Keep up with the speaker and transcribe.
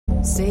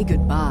Say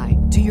goodbye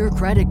to your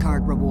credit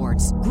card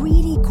rewards.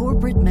 Greedy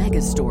corporate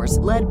mega stores,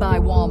 led by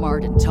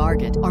Walmart and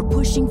Target, are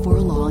pushing for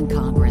a law in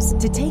Congress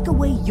to take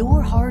away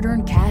your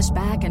hard-earned cash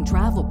back and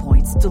travel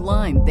points to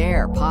line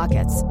their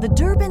pockets. The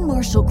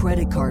Durbin-Marshall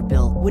credit card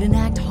bill would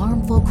enact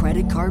harmful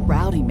credit card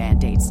routing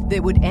mandates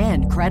that would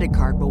end credit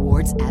card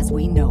rewards as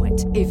we know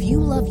it. If you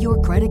love your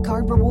credit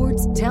card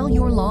rewards, tell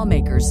your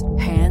lawmakers,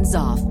 hands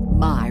off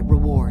my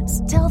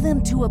rewards. Tell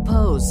them to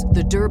oppose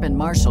the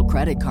Durbin-Marshall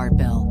credit card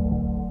bill.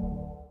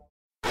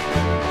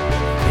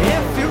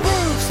 If your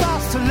roof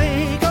starts to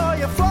leak or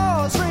your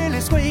floor's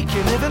really squeak,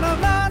 you live in a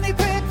money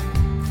pit.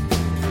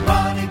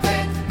 Money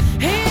pit.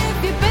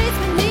 If your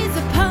basement needs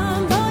a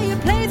pump or your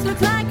place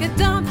looks like a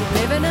dump, you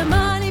live in a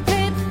money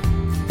pit.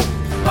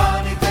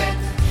 Money pit.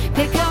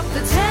 Pick up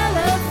the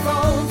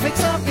telephone,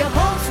 fix up your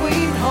home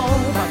sweet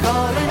home by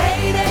calling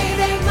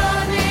 888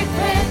 Money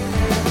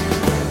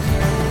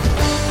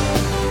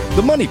Pit.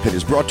 The Money Pit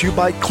is brought to you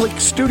by Click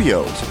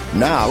Studios.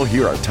 Now,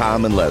 here are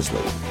Tom and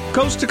Leslie.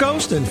 Coast to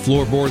coast and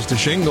floorboards to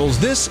shingles,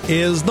 this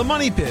is the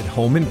Money Pit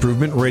Home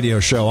Improvement Radio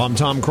Show. I'm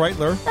Tom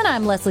Kreitler. And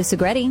I'm Leslie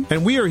Segretti.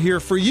 And we are here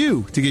for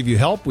you to give you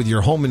help with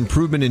your home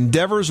improvement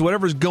endeavors.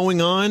 Whatever's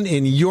going on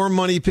in your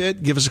Money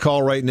Pit, give us a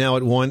call right now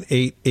at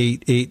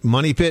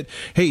 1-888-MONEY-PIT.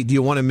 Hey, do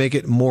you want to make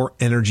it more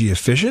energy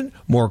efficient,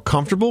 more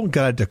comfortable?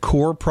 Got a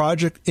decor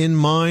project in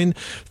mind?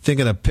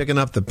 Thinking of picking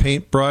up the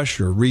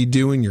paintbrush or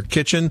redoing your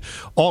kitchen?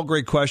 All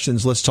great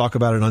questions. Let's talk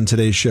about it on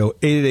today's show.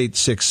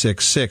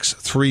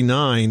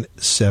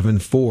 888-666-3974.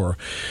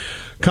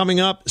 Coming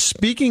up,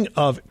 speaking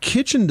of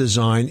kitchen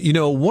design, you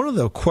know, one of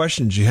the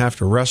questions you have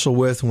to wrestle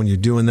with when you're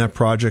doing that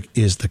project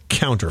is the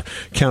counter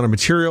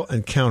material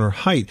and counter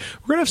height.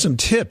 We're going to have some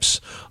tips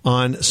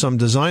on some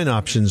design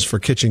options for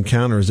kitchen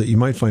counters that you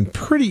might find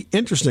pretty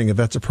interesting if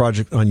that's a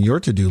project on your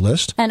to-do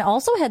list. And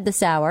also head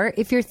this hour,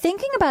 if you're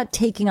thinking about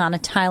taking on a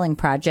tiling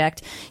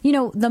project, you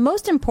know, the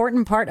most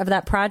important part of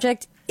that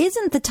project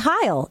isn't the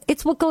tile.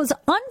 It's what goes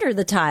under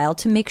the tile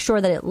to make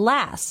sure that it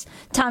lasts.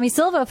 Tommy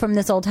Silva from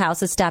This Old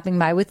House is stopping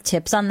by with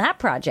tips on that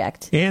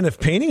project. And if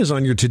painting is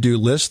on your to-do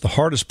list, the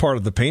hardest part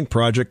of the paint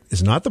project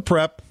is not the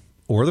prep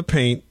or the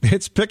paint.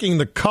 It's picking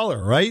the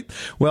color, right?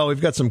 Well,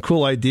 we've got some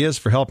cool ideas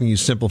for helping you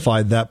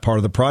simplify that part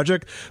of the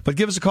project. But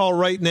give us a call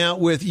right now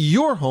with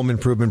your home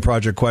improvement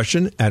project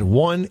question at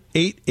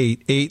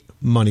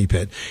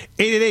 1-888-MONEY-PIT.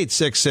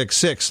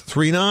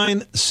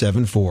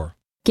 888-666-3974.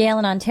 Gail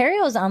in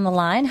Ontario is on the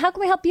line. How can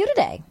we help you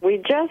today? We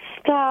just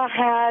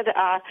had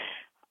a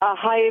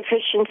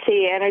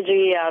high-efficiency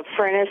energy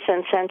furnace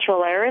and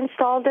central air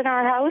installed in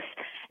our house,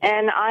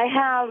 and I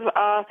have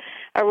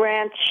a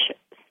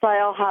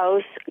ranch-style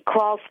house,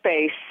 crawl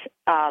space.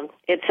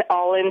 It's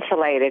all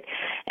insulated.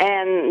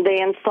 And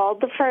they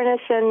installed the furnace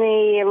in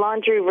the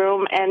laundry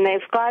room, and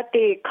they've got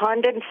the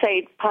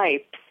condensate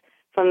pipes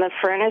from the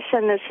furnace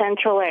and the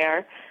central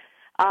air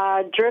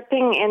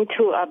dripping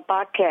into a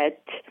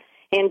bucket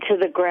into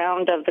the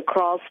ground of the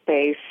crawl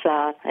space,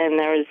 and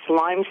there's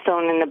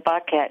limestone in the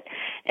bucket.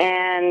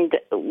 And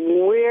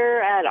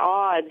we're at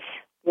odds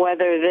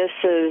whether this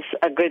is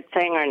a good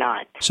thing or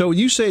not. So when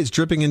you say it's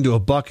dripping into a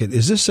bucket,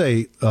 is this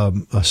a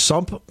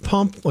sump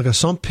pump, like a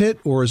sump pit,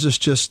 or is this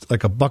just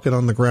like a bucket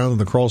on the ground in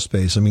the crawl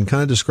space? I mean,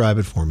 kind of describe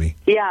it for me.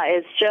 Yeah,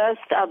 it's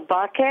just a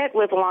bucket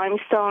with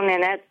limestone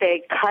in it.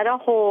 They cut a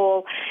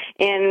hole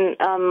in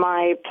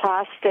my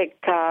plastic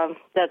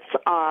that's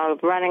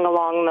running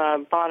along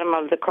the bottom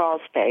of the crawl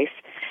space,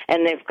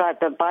 and they've got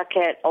the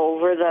bucket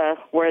over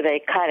where they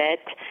cut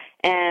it.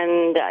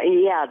 And,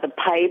 the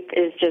pipe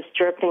is just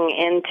dripping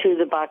into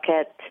the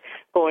bucket,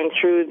 going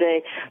through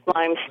the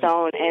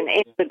limestone and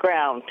into the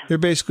ground. They're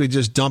basically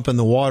just dumping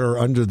the water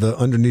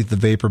underneath the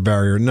vapor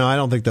barrier. No, I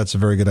don't think that's a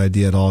very good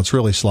idea at all. It's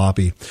really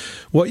sloppy.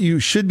 What you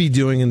should be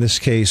doing in this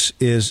case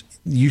is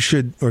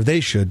they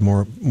should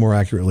more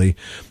accurately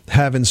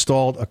have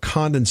installed a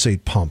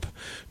condensate pump.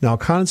 Now, a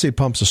condensate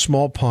pump's a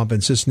small pump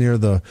and sits near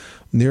the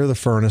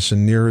furnace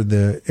and near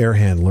the air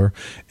handler,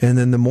 and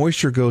then the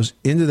moisture goes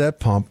into that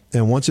pump,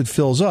 and once it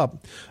fills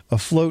up, a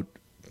float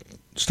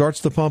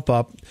starts the pump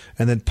up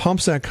and then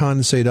pumps that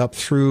condensate up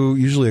through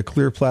usually a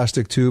clear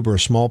plastic tube or a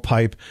small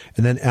pipe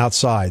and then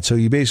outside. So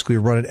you basically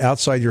run it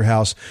outside your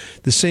house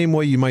the same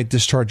way you might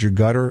discharge your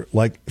gutter.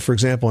 Like, for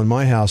example, in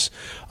my house,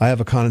 I have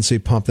a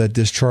condensate pump that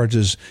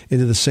discharges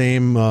into the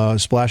same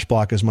splash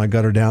block as my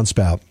gutter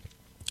downspout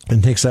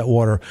and takes that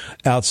water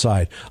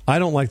outside. I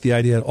don't like the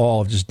idea at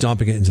all of just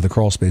dumping it into the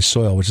crawl space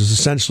soil, which is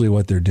essentially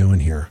what they're doing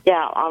here.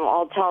 Yeah,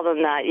 I'll tell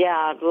them that.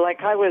 Yeah,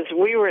 like it was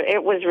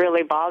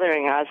really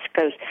bothering us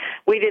because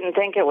we didn't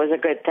think it was a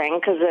good thing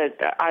because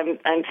I'm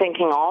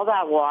thinking all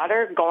that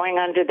water going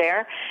under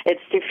there,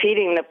 it's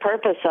defeating the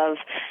purpose of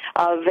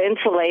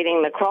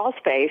insulating the crawl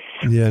space.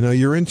 Yeah, no,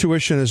 your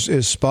intuition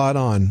is spot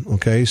on,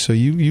 okay? So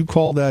you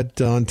call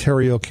that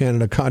Ontario,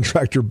 Canada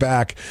contractor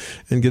back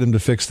and get him to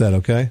fix that,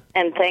 okay?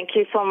 And thank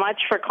you so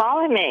much for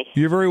calling me.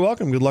 You're very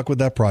welcome. Good luck with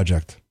that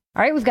project.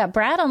 All right, we've got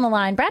Brad on the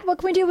line. Brad, what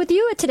can we do with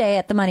you today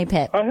at the Money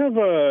Pit? I have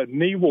a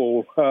knee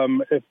wall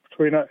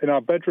in our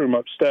bedroom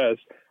upstairs,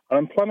 and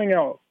I'm planning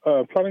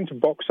to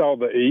box out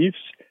the eaves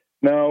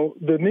Now,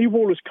 the knee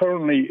wall is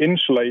currently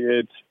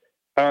insulated,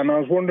 and I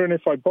was wondering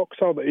if I box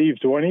out the eaves,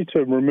 do I need to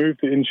remove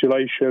the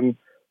insulation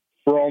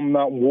from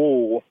that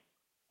wall?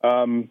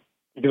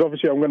 Because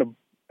obviously I'm going to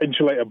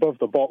insulate above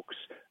the box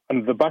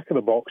and the back of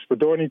the box, but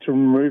do I need to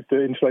remove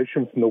the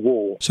insulation from the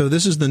wall? So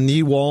this is the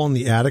knee wall in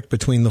the attic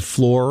between the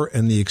floor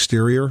and the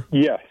exterior?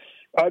 Yes.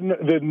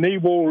 The knee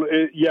wall,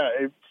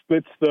 it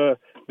splits the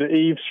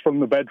eaves from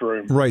the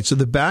bedroom. Right. So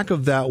the back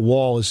of that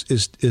wall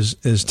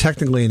is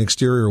technically an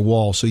exterior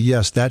wall. So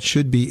yes, that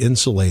should be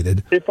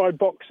insulated. If I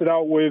box it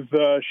out with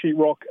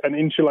sheetrock and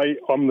insulate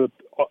on the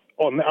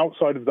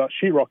outside of that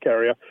sheetrock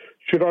area,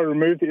 should I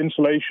remove the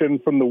insulation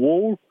from the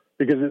wall?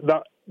 Because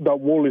that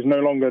wall is no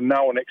longer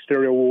now an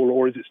exterior wall,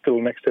 or is it still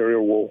an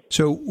exterior wall?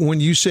 So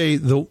when you say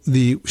so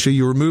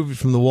you remove it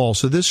from the wall.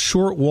 So this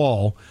short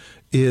wall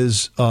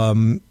is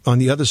on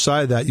the other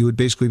side of that, you would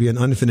basically be an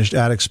unfinished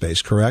attic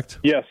space, correct?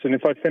 Yes, and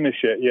if I finish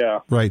it, yeah.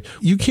 Right.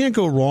 You can't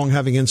go wrong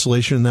having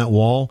insulation in that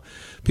wall,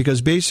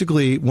 because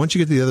basically once you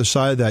get to the other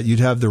side of that, you'd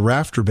have the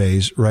rafter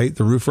bays, right?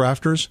 The roof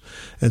rafters.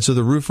 And so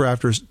the roof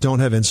rafters don't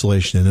have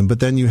insulation in them, but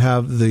then you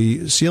have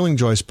the ceiling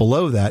joists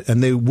below that,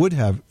 and they would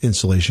have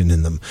insulation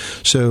in them.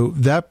 So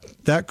that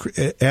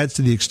adds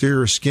to the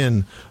exterior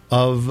skin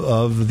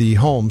of the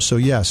home. So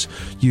yes,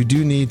 you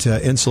do need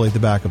to insulate the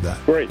back of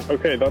that. Great.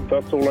 Okay,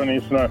 that's all I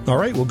need to know. All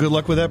right. Well, good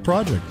luck with that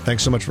project.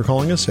 Thanks so much for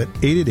calling us at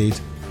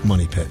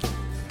 888-MONEY-PIT.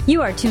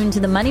 You are tuned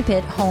to the Money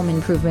Pit Home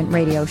Improvement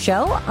Radio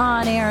Show,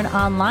 on air and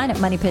online at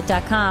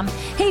MoneyPit.com.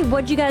 Hey,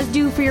 what'd you guys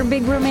do for your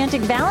big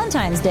romantic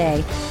Valentine's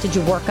Day? Did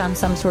you work on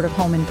some sort of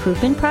home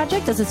improvement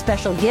project as a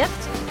special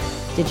gift?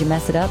 Did you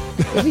mess it up?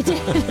 If you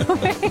did,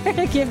 we're here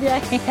to give you a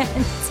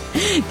hand.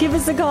 Give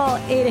us a call,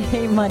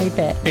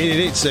 888-MONEY-PIT.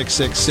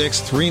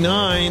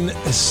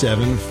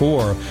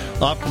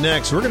 888-666-3974. Up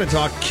next, we're going to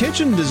talk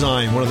kitchen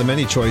design. One of the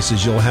many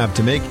choices you'll have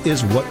to make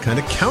is what kind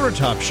of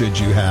countertop should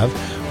you have.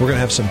 We're going to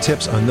have some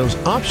tips on those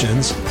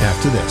options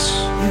after this.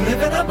 You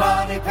live in a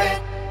money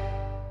pit.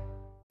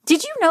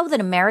 Did you know that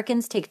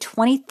Americans take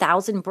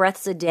 20,000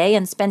 breaths a day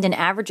and spend an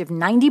average of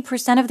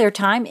 90% of their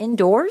time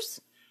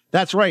indoors?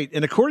 That's right.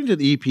 And according to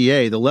the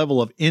EPA, the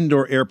level of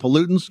indoor air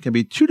pollutants can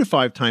be 2 to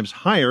 5 times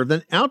higher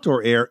than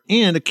outdoor air,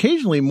 and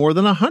occasionally more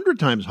than 100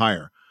 times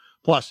higher.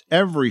 Plus,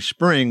 every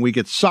spring we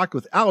get socked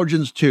with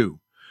allergens too.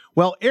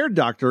 Well, Air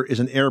Doctor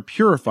is an air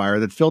purifier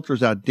that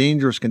filters out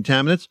dangerous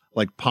contaminants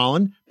like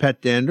pollen,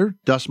 pet dander,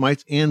 dust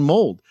mites, and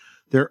mold.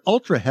 Their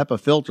Ultra HEPA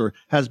filter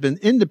has been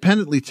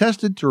independently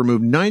tested to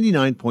remove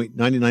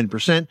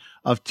 99.99%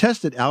 of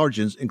tested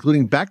allergens,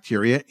 including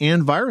bacteria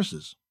and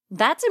viruses.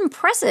 That's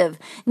impressive.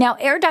 Now,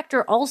 Air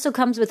Doctor also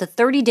comes with a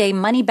 30-day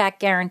money-back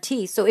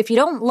guarantee, so if you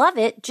don't love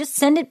it, just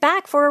send it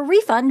back for a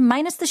refund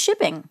minus the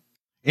shipping.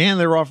 And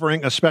they're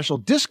offering a special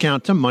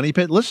discount to Money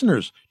Pit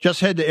listeners. Just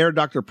head to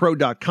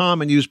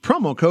airdoctorpro.com and use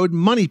promo code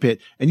MONEYPIT,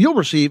 and you'll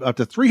receive up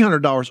to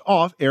 $300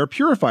 off air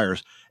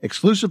purifiers.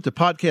 Exclusive to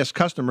podcast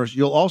customers,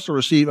 you'll also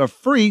receive a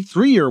free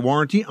 3-year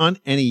warranty on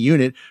any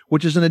unit,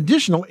 which is an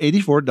additional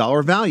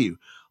 $84 value.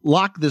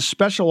 Lock this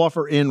special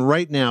offer in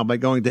right now by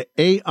going to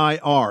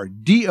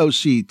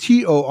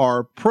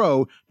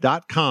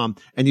airdoctorpro.com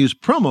and use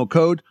promo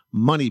code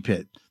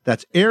MONEYPIT.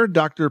 That's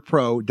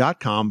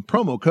airdoctorpro.com,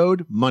 promo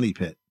code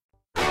MONEYPIT.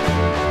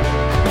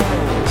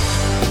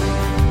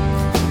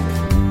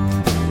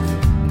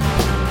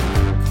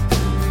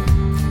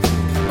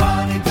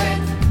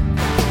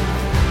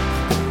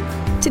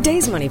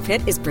 Today's Money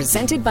Pit is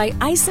presented by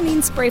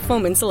Icynene Spray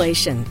Foam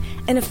Insulation,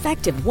 an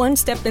effective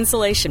one-step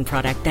insulation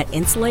product that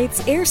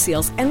insulates, air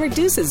seals, and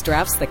reduces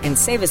drafts that can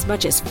save as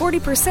much as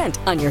 40%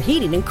 on your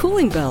heating and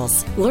cooling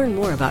bills. Learn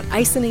more about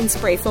Icynene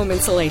Spray Foam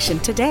Insulation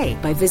today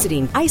by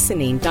visiting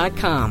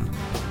icynene.com.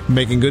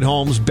 Making good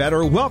homes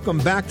better. Welcome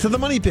back to the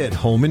Money Pit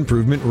Home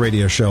Improvement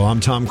Radio Show. I'm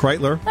Tom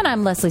Kreitler. And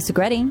I'm Leslie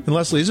Segretti. And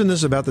Leslie, isn't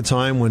this about the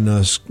time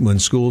when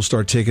schools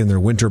start taking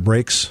their winter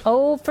breaks?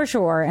 Oh, for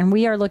sure. And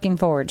we are looking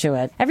forward to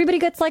it. Everybody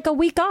gets like a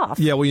week off.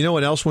 Yeah, well, you know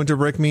what else winter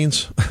break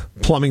means?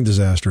 Plumbing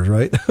disasters,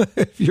 right?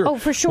 Oh,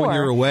 for sure. When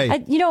you're away.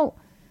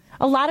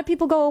 A lot of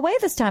people go away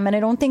this time, and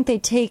I don't think they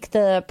take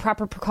the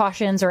proper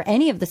precautions or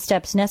any of the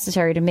steps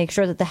necessary to make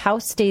sure that the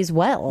house stays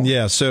well.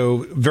 Yeah,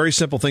 so very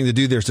simple thing to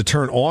do there is to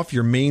turn off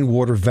your main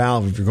water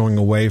valve if you're going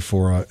away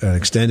for an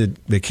extended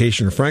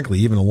vacation or, frankly,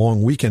 even a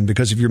long weekend.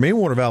 Because if your main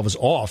water valve is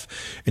off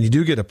and you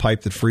do get a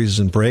pipe that freezes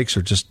and breaks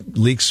or just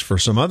leaks for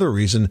some other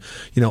reason,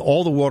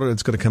 all the water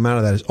that's going to come out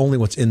of that is only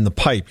what's in the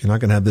pipe. You're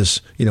not going to have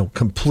this,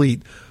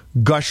 complete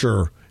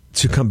gusher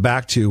to come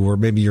back to where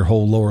maybe your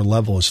whole lower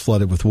level is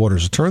flooded with water.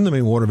 So turn the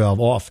main water valve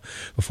off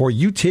before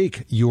you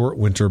take your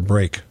winter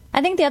break.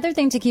 I think the other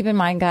thing to keep in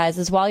mind, guys,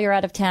 is while you're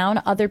out of town,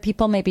 other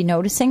people may be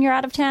noticing you're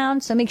out of town.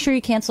 So make sure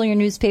you cancel your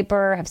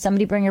newspaper, have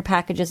somebody bring your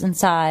packages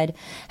inside,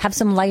 have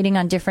some lighting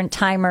on different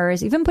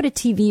timers, even put a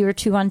TV or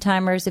two on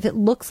timers. If it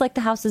looks like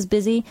the house is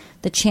busy,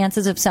 the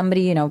chances of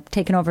somebody,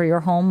 taking over your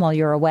home while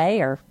you're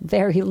away are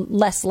very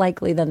less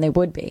likely than they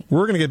would be.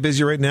 We're going to get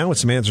busy right now with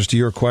some answers to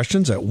your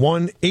questions at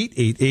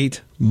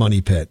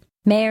 1-888-MONEY-PIT.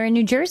 Mayor in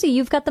New Jersey,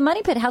 you've got the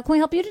Money Pit. How can we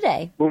help you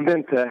today? Moved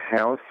into a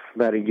house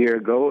about a year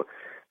ago.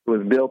 It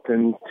was built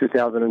in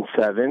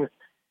 2007,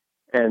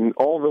 and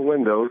all the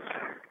windows,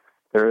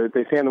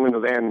 they say on the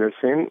windows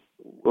Andersen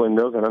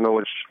windows, I don't know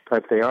which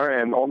type they are,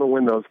 and all the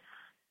windows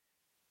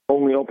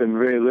only open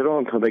very little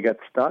until they get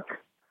stuck.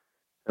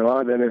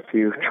 And then if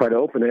you try to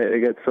open it, it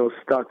gets so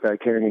stuck that I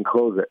can't even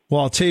close it.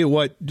 Well, I'll tell you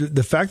what,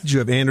 the fact that you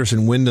have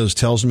Andersen windows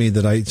tells me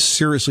that I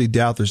seriously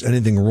doubt there's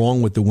anything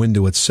wrong with the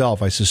window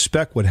itself. I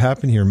suspect what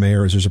happened here,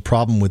 Mayor, is there's a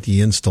problem with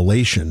the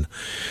installation.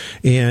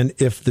 And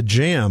if the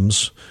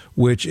jambs,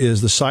 which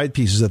is the side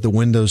pieces that the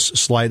windows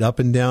slide up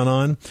and down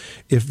on,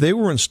 if they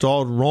were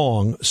installed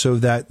wrong so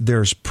that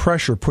there's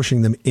pressure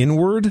pushing them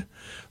inward,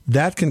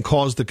 that can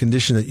cause the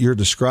condition that you're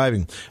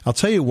describing. I'll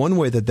tell you one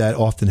way that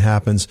often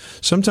happens.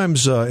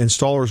 Sometimes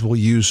installers will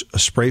use a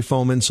spray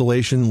foam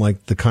insulation,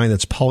 like the kind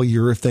that's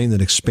polyurethane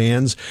that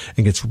expands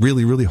and gets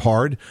really, really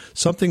hard.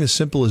 Something as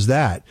simple as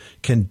that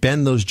can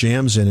bend those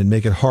jambs in and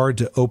make it hard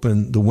to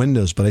open the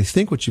windows. But I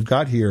think what you've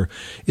got here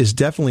is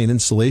definitely an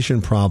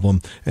installation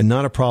problem and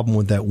not a problem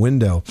with that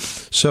window.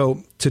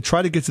 So to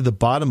try to get to the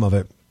bottom of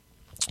it,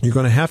 you're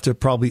going to have to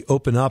probably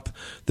open up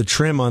the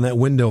trim on that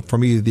window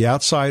from either the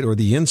outside or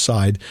the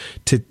inside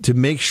to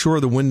make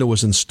sure the window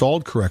was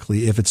installed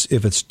correctly. If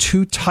it's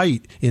too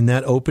tight in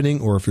that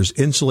opening, or if there's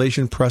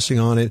insulation pressing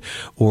on it,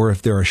 or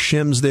if there are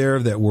shims there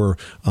that were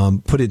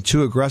put in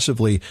too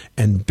aggressively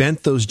and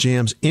bent those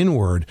jambs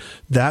inward,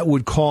 that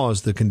would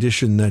cause the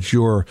condition that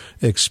you're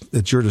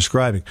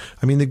describing.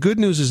 I mean, the good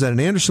news is that an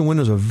Andersen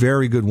window is a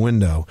very good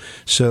window.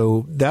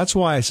 So that's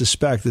why I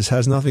suspect this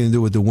has nothing to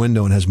do with the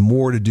window and has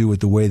more to do with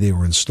the way they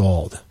were installed.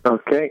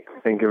 Okay,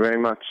 thank you very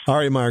much. All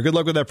right, Meyer, good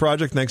luck with that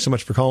project. Thanks so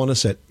much for calling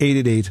us at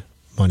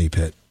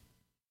 888-MONEY-PIT.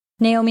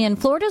 Naomi in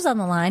Florida is on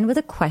the line with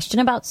a question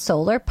about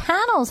solar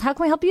panels. How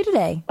can we help you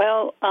today?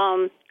 Well,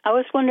 I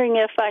was wondering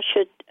if I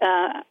should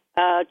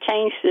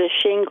change the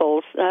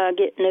shingles,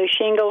 get new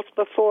shingles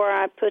before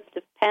I put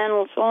the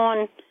panels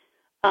on.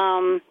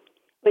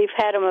 We've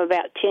had them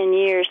about 10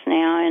 years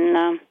now,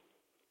 and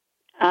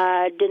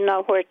I didn't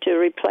know where to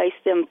replace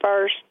them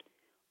first,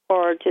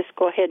 or just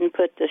go ahead and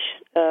put the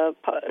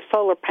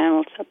solar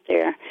panels up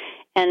there.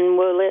 And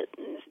will it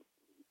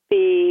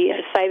be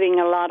saving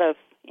a lot of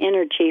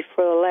energy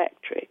for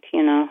electric,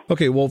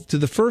 Okay, well, to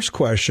the first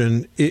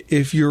question,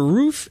 if your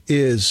roof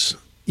is,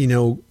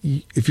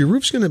 if your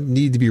roof's going to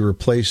need to be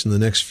replaced in the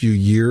next few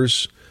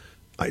years,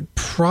 I'd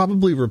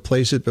probably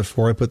replace it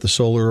before I put the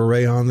solar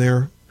array on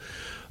there.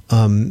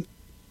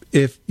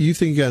 If you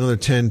think you got another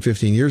 10,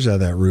 15 years out of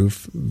that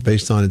roof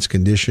based on its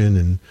condition,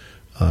 and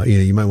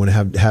you might want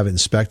to have it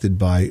inspected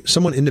by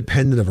someone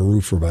independent of a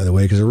roofer, by the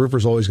way, because a roofer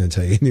is always going to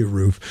tell you new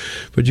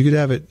roof. But you could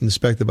have it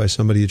inspected by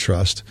somebody you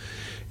trust.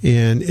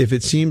 And if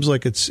it seems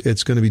like it's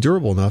going to be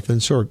durable enough,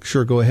 then sure,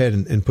 go ahead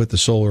and put the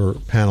solar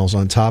panels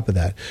on top of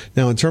that.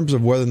 Now, in terms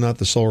of whether or not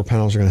the solar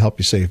panels are going to help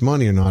you save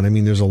money or not, I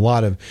mean, there's a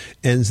lot of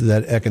ends to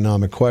that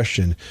economic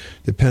question.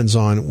 Depends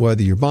on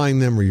whether you're buying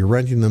them or you're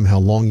renting them, how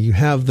long you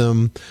have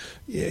them.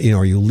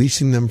 Are you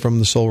leasing them from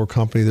the solar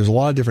company? There's a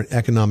lot of different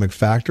economic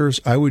factors.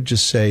 I would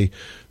just say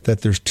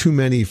that there's too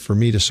many for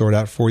me to sort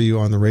out for you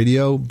on the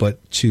radio,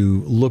 but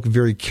to look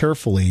very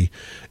carefully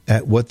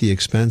at what the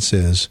expense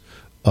is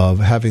of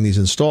having these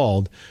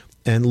installed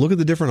and look at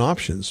the different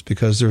options,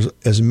 because there's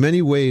as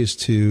many ways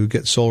to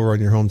get solar on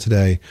your home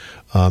today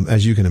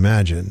as you can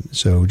imagine.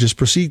 So just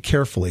proceed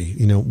carefully.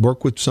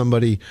 Work with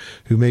somebody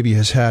who maybe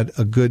has had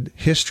a good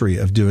history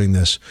of doing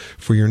this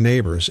for your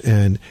neighbors,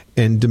 and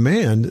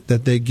demand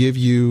that they give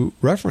you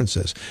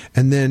references.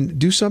 And then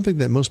do something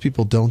that most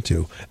people don't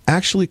do.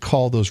 Actually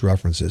call those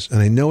references.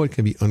 And I know it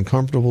can be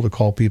uncomfortable to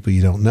call people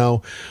you don't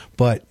know,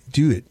 but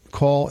do it.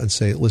 Call and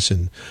say,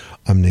 listen,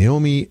 I'm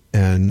Naomi,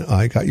 and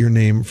I got your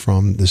name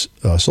from this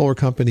solar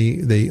company.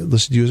 They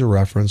listed you as a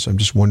reference. I'm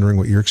just wondering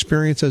what your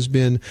experience has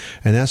been,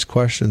 and ask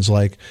questions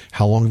like,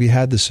 how long have you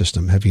had the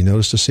system? Have you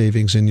noticed a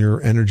savings in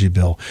your energy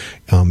bill?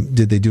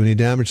 Did they do any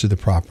damage to the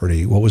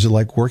property? What was it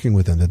like working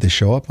with them? Did they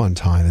show up on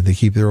time? Did they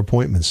keep their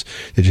appointments?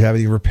 Did you have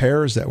any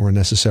repairs that were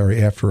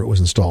necessary after it was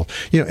installed?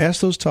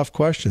 Ask those tough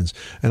questions.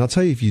 And I'll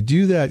tell you, if you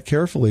do that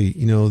carefully,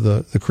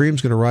 the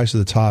cream's going to rise to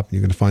the top, and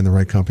you're going to find the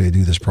right company to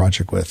do this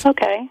project with.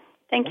 Okay.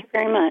 Thank you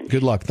very much.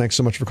 Good luck. Thanks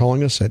so much for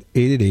calling us at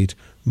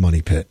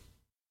 888-MONEY-PIT.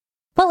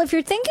 Well, if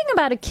you're thinking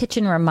about a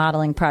kitchen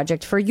remodeling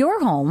project for your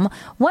home,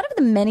 one of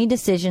the many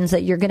decisions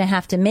that you're going to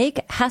have to make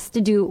has to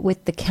do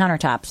with the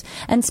countertops,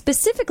 and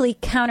specifically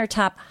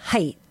countertop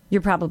height. You're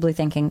probably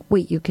thinking,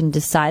 wait, you can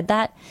decide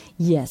that?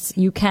 Yes,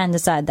 you can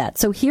decide that.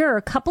 So here are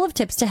a couple of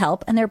tips to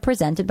help, and they're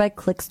presented by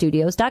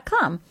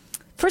clickstudios.com.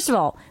 First of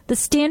all, the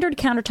standard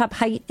countertop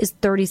height is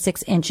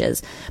 36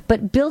 inches,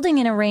 but building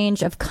in a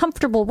range of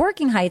comfortable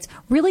working heights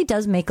really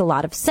does make a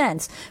lot of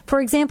sense.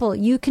 For example,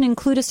 you can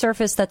include a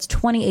surface that's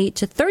 28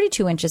 to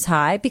 32 inches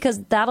high,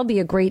 because that'll be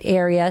a great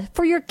area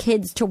for your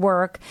kids to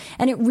work,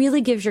 and it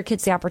really gives your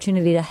kids the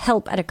opportunity to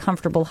help at a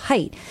comfortable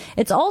height.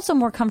 It's also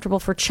more comfortable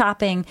for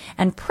chopping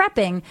and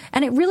prepping,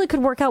 and it really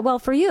could work out well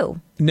for you.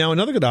 Now,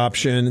 another good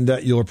option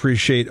that you'll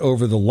appreciate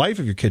over the life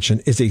of your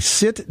kitchen is a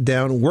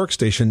sit-down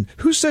workstation.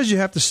 Who says you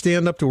have to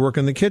stand up to work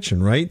in the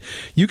kitchen, right?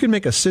 You can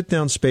make a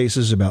sit-down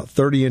spaces about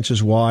 30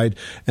 inches wide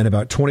and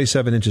about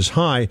 27 inches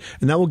high,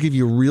 and that will give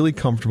you really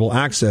comfortable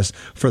access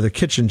for the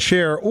kitchen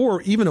chair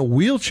or even a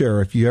wheelchair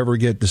if you ever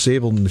get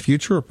disabled in the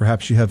future, or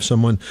perhaps you have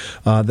someone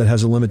that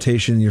has a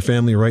limitation in your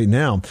family right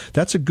now.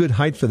 That's a good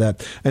height for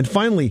that. And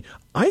finally,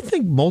 I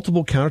think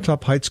multiple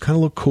countertop heights kind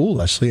of look cool,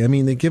 Leslie. I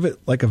mean, they give it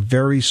like a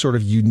very sort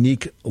of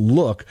unique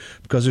look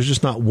because there's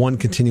just not one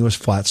continuous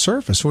flat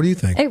surface. What do you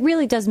think? It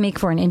really does make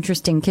for an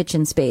interesting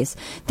kitchen space.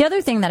 The other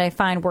thing that I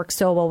find works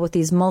so well with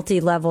these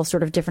multi-level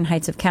sort of different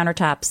heights of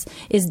countertops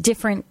is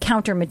different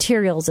counter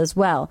materials as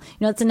well. You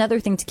know, that's another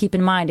thing to keep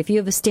in mind. If you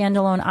have a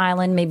standalone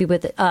island, maybe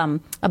with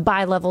a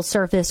bi-level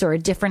surface or a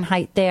different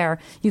height there,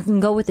 you can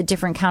go with a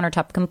different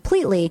countertop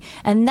completely.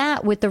 And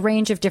that, with the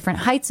range of different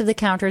heights of the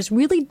counters,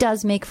 really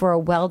does make for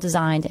a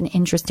well-designed and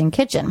interesting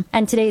kitchen.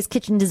 And today's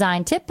kitchen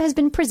design tip has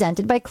been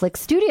presented by Click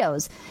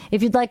Studios.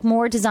 If you'd like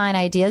more design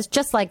ideas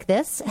just like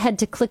this, head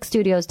to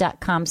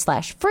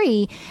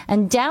clickstudios.com/free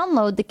and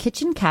download the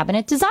Kitchen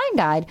Cabinet Design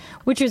Guide,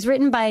 which was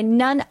written by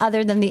none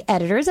other than the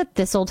editors at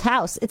This Old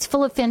House. It's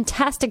full of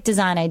fantastic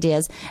design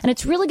ideas, and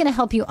it's really going to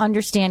help you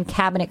understand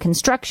cabinet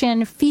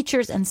construction,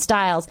 features, and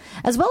styles,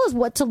 as well as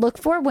what to look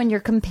for when you're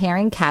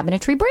comparing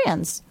cabinetry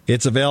brands.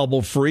 It's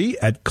available free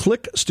at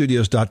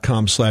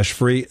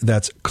clickstudios.com/free.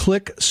 That's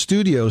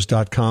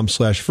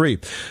clickstudios.com/free.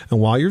 And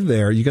while you're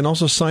there, you can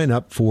also sign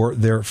up for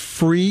their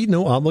free,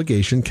 no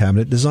obligation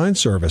cabinet design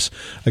service.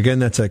 Again,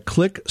 that's at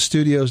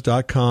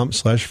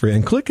clickstudios.com/free.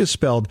 And Click is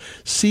spelled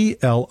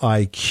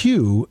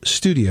CLIQ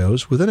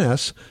Studios with an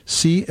S,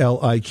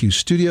 CLIQ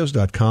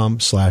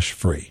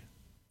Studios.com/free.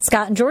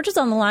 Scott and George is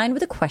on the line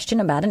with a question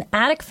about an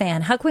attic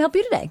fan. How can we help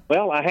you today?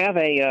 Well, I have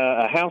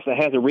a house that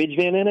has a ridge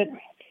vent in it,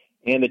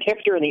 and the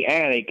temperature in the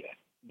attic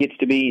gets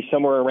to be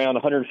somewhere around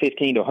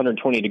 115 to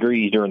 120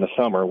 degrees during the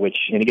summer,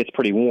 and it gets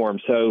pretty warm.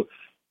 So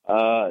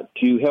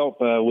to help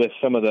with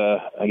some of the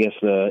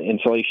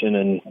insulation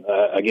and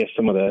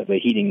some of the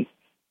heating,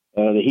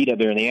 the heat up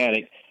there in the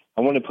attic,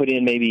 I want to put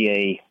in maybe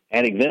a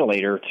attic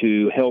ventilator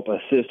to help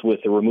assist with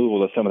the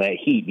removal of some of that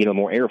heat,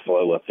 more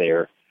airflow up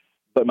there.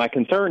 But my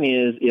concern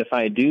is if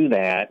I do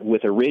that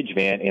with a ridge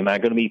vent, am I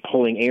going to be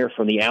pulling air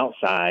from the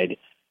outside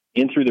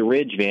in through the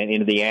ridge vent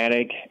into the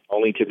attic,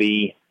 only to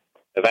be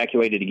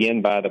evacuated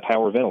again by the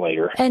power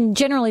ventilator? And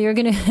generally, you're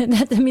going to,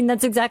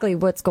 that's exactly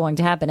what's going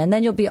to happen. And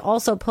then you'll be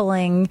also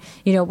pulling,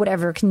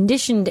 whatever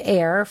conditioned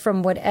air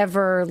from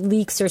whatever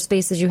leaks or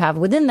spaces you have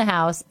within the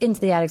house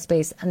into the attic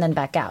space and then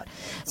back out.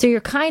 So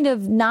you're kind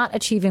of not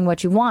achieving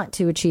what you want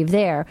to achieve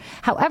there.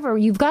 However,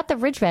 you've got the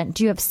ridge vent.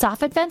 Do you have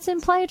soffit vents in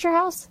play at your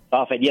house?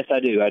 Soffit, yes, I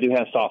do. I do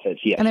have soffits,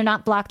 yes. And they're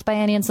not blocked by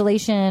any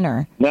insulation,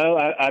 or? No,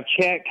 I've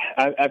checked.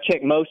 I've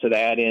checked most of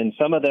that. In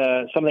some of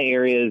the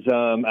areas,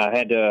 I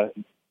had to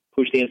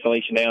push the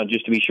insulation down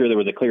just to be sure there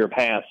was a clear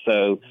path.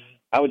 So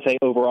I would say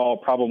overall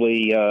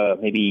probably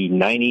maybe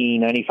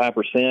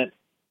 95%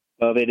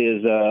 of it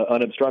is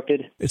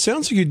unobstructed. It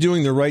sounds like you're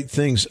doing the right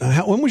things.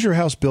 When was your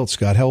house built,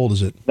 Scott? How old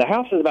is it? The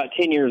house is about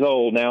 10 years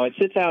old now. It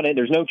sits out,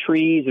 there's no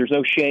trees, there's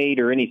no shade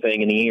or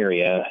anything in the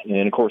area.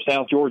 And, of course,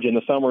 South Georgia in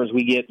the summers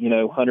we get,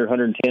 100,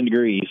 110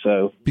 degrees.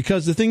 So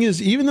because the thing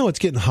is, even though it's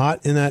getting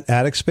hot in that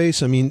attic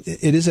space,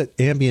 it is at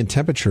ambient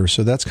temperature,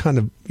 so that's kind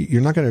of,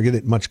 you're not going to get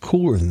it much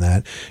cooler than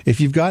that.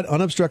 If you've got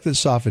unobstructed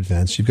soffit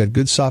vents, you've got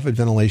good soffit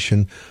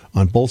ventilation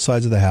on both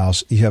sides of the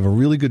house, you have a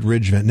really good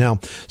ridge vent. Now,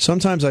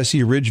 sometimes I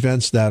see ridge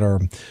vents that are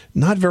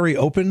not very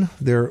open.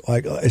 They're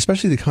like,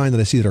 especially the kind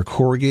that I see that are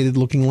corrugated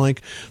looking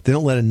like. They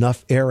don't let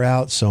enough air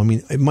out. So,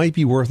 it might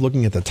be worth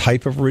looking at the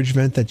type of ridge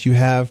vent that you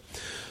have.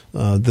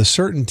 The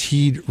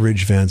CertainTeed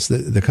ridge vents,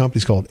 the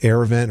company's called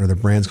AirVent, or the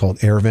brand's called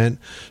AirVent.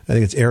 I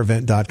think it's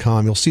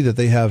airvent.com. You'll see that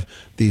they have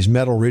these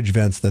metal ridge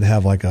vents that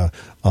have like a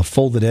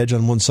folded edge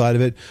on one side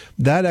of it.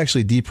 That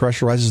actually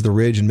depressurizes the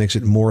ridge and makes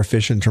it more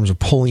efficient in terms of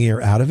pulling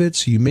air out of it.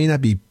 So you may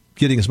not be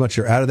getting as much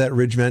air out of that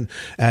ridge vent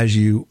as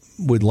you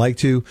would like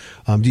to.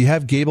 Do you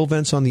have gable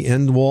vents on the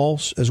end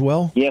walls as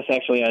well? Yes,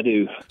 actually I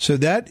do. So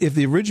that, if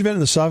the ridge vent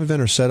and the soffit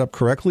vent are set up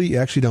correctly, you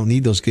actually don't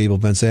need those gable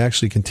vents. They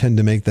actually can tend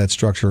to make that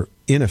structure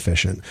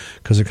inefficient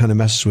because it kind of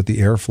messes with the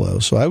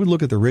airflow. So I would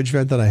look at the ridge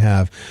vent that I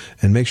have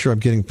and make sure I'm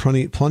getting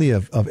plenty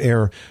of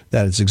air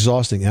that is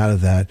exhausting out of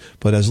that.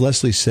 But as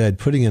Leslie said,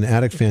 putting an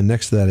attic fan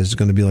next to that is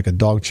going to be like a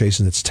dog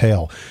chasing its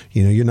tail.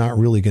 You're not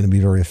really going to be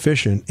very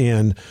efficient,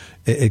 and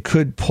it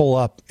could pull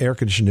up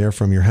air-conditioned air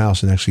from your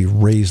house and actually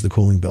raise the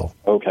cooling bill.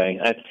 Okay.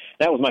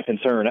 That was my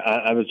concern.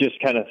 I was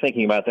just kind of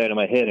thinking about that in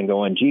my head and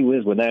going, gee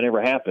whiz, would that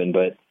ever happen?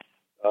 But,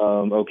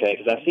 okay,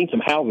 because I've seen some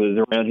houses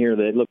around here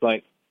that look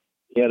like,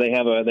 they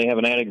have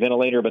an attic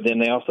ventilator, but then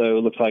they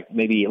also, looks like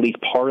maybe at least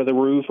part of the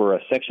roof or a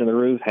section of the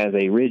roof has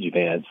a ridge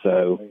vent.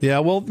 So yeah,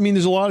 well,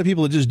 there's a lot of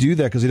people that just do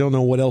that because they don't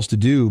know what else to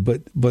do.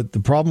 But the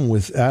problem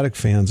with attic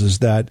fans is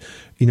that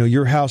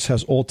your house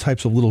has all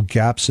types of little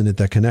gaps in it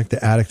that connect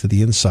the attic to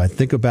the inside.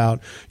 Think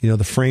about,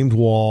 the framed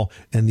wall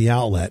and the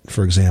outlet,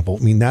 for example.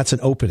 I mean, that's an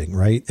opening,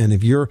 right? And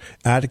if your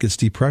attic is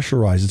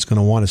depressurized, it's going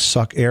to want to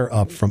suck air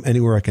up from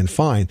anywhere it can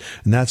find.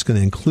 And that's going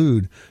to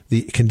include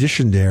the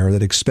conditioned air,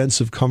 that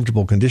expensive,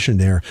 comfortable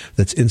conditioned air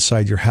that's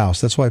inside your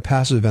house. That's why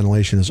passive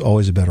ventilation is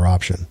always a better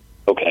option.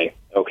 Okay.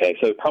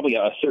 So probably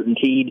a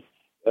CertainTeed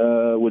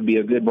would be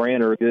a good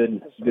brand or a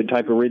good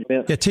type of ridge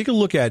vent. Yeah, take a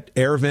look at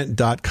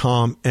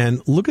airvent.com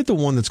and look at the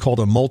one that's called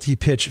a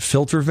multi-pitch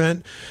filter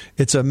vent.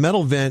 It's a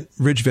metal vent,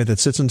 ridge vent that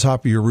sits on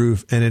top of your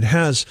roof, and it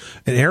has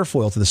an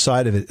airfoil to the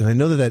side of it. And I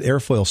know that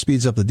airfoil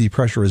speeds up the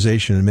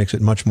depressurization and makes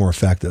it much more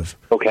effective.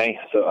 Okay,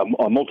 so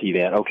a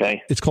multi-vent,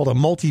 okay. It's called a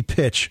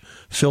multi-pitch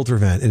filter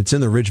vent, and it's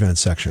in the ridge vent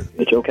section.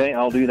 It's okay,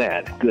 I'll do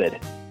that. Good.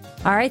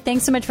 All right,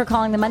 thanks so much for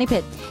calling the Money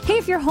Pit. Hey,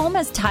 if your home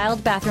has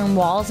tiled bathroom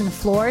walls and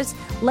floors,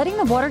 letting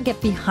the water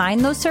get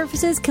behind those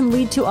surfaces can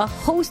lead to a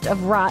host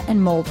of rot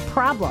and mold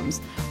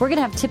problems. We're going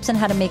to have tips on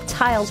how to make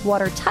tiles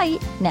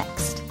watertight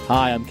next.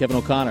 Hi, I'm Kevin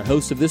O'Connor,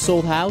 host of This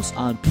Old House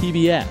on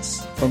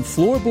PBS. From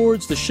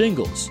floorboards to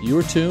shingles,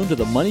 you're tuned to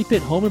the Money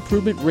Pit Home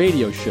Improvement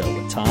Radio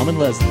Show with Tom and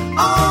Leslie.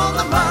 On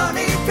the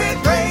Money Pit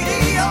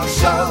Radio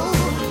Show,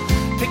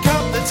 pick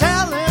up the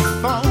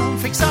telephone,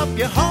 fix up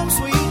your home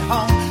sweet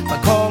home by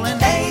calling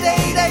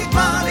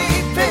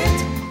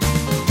 888-MONEY-PIT.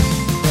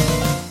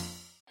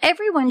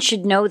 Everyone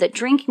should know that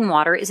drinking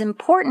water is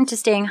important to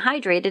staying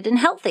hydrated and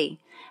healthy.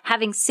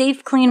 Having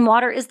safe, clean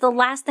water is the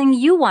last thing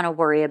you want to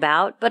worry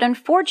about, but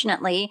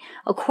unfortunately,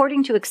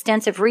 according to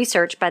extensive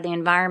research by the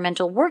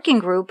Environmental Working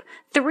Group,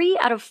 3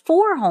 out of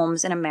 4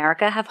 homes in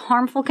America have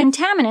harmful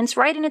contaminants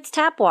right in its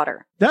tap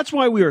water. That's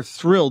why we are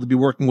thrilled to be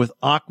working with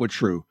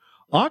AquaTrue.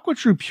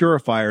 AquaTrue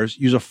purifiers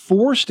use a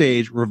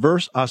 4-stage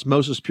reverse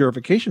osmosis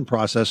purification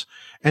process,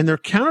 and their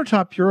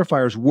countertop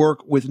purifiers work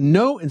with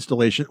no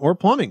installation or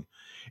plumbing.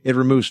 It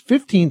removes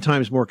 15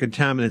 times more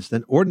contaminants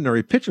than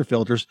ordinary pitcher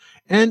filters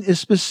and is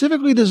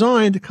specifically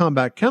designed to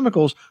combat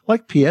chemicals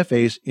like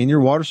PFAS in your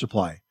water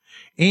supply.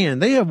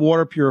 And they have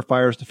water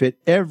purifiers to fit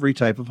every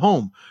type of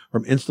home,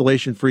 from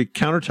installation-free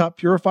countertop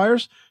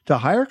purifiers to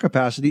higher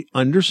capacity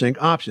under-sink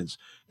options.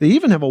 They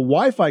even have a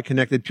Wi-Fi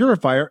connected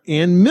purifier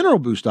and mineral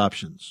boost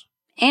options.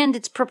 And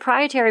its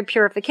proprietary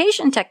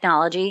purification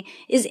technology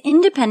is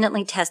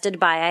independently tested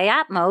by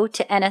IAPMO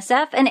to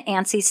NSF and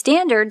ANSI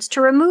standards to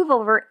remove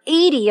over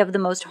 80 of the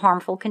most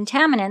harmful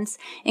contaminants,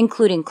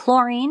 including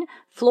chlorine,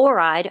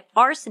 fluoride,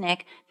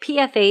 arsenic,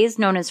 PFAS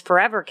known as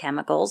forever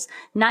chemicals,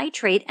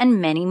 nitrate,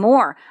 and many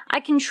more. I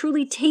can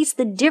truly taste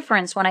the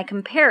difference when I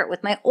compare it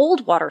with my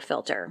old water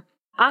filter.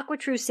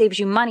 AquaTrue saves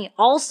you money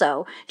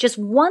also. Just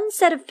one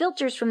set of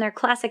filters from their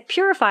classic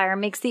purifier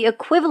makes the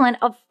equivalent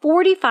of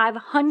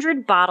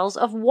 4,500 bottles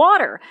of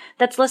water.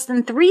 That's less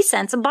than 3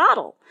 cents a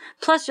bottle.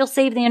 Plus, you'll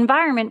save the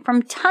environment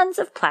from tons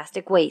of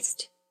plastic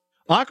waste.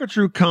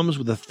 AquaTrue comes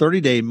with a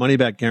 30-day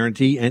money-back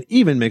guarantee and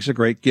even makes a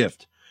great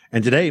gift.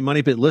 And today,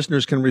 Money Pit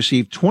listeners can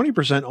receive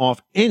 20%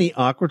 off any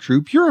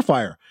AquaTrue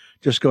purifier.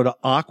 Just go to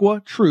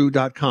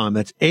AquaTrue.com.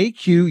 That's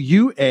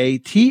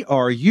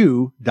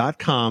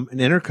AQUATRU.com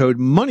and enter code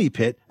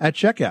MONEYPIT at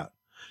checkout.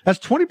 That's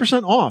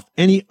 20% off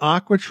any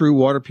AquaTrue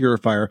water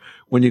purifier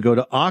when you go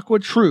to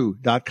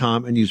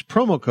AquaTrue.com and use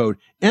promo code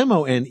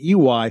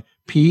MONEYPIT.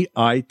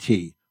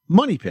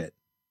 MONEYPIT.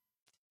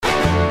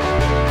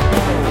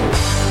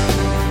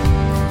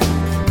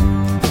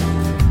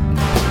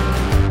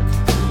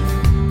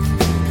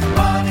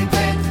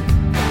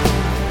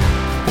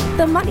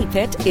 The Money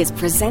Pit is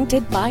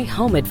presented by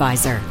Home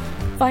Advisor.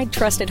 Find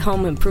trusted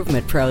home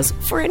improvement pros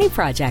for any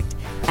project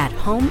at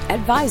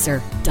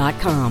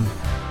HomeAdvisor.com.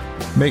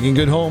 Making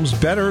good homes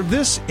better.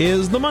 This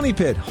is the Money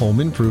Pit Home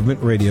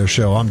Improvement Radio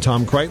Show. I'm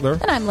Tom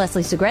Kreitler. And I'm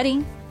Leslie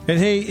Segretti. And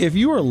hey, if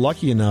you are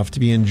lucky enough to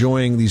be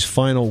enjoying these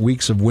final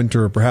weeks of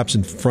winter, perhaps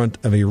in front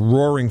of a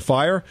roaring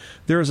fire,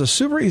 there is a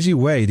super easy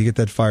way to get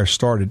that fire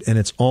started, and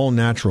it's all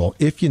natural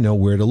if you know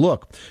where to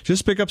look.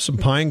 Just pick up some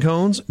pine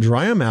cones,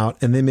 dry them out,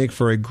 and they make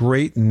for a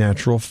great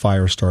natural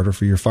fire starter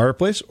for your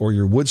fireplace or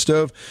your wood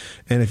stove.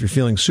 And if you're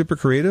feeling super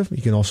creative,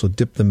 you can also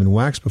dip them in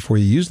wax before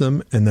you use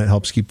them, and that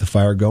helps keep the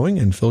fire going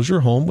and fills your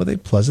home with a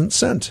pleasant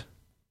scent.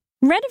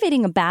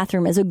 Renovating a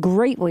bathroom is a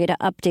great way to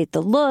update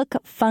the look,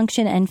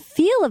 function, and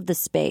feel of the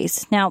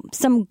space. Now,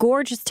 some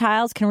gorgeous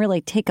tiles can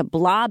really take a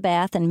blah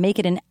bath and make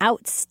it an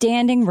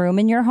outstanding room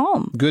in your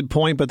home. Good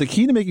point, but the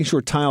key to making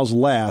sure tiles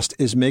last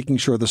is making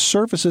sure the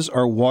surfaces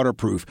are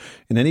waterproof.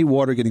 And any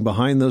water getting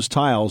behind those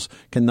tiles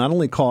can not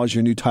only cause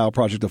your new tile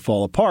project to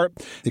fall apart,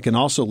 it can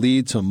also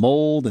lead to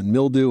mold and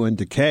mildew and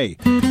decay.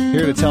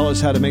 Here to tell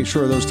us how to make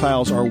sure those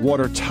tiles are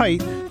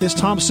watertight is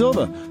Tom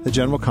Silva, the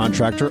general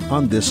contractor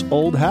on This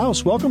Old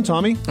House. Welcome,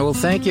 Tommy. Well,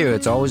 thank you.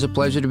 It's always a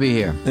pleasure to be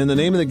here. And the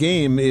name of the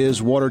game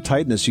is water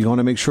tightness. You want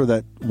to make sure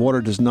that water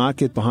does not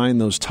get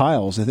behind those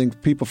tiles. I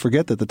think people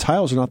forget that the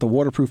tiles are not the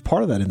waterproof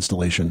part of that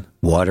installation.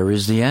 Water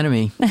is the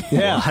enemy.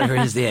 Yeah. Water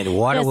is the enemy.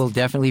 Water will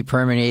definitely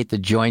permeate the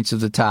joints of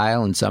the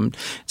tile. In some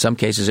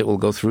cases, it will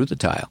go through the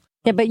tile.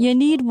 Yeah, but you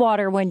need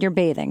water when you're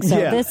bathing.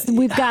 So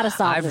we've got to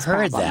solve this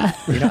problem.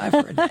 I've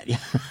heard that. Yeah.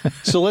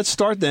 So let's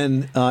start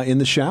then in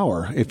the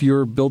shower. If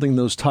you're building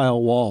those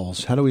tile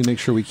walls, how do we make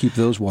sure we keep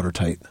those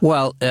watertight?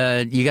 Well,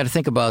 you got to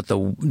think about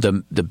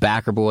the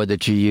backer board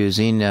that you're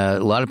using. A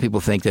lot of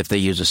people think that if they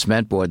use a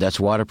cement board, that's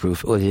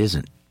waterproof. Well, it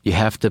isn't. You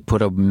have to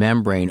put a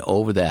membrane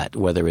over that,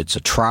 whether it's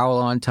a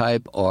trowel-on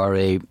type or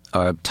a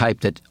type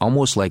that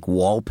almost like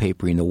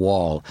wallpapering the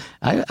wall.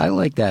 I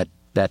like that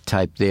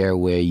type there,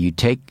 where you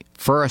take.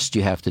 First,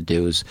 you have to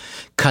do is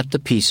cut the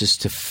pieces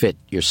to fit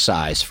your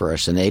size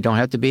first, and they don't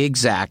have to be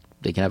exact.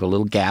 They can have a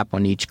little gap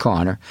on each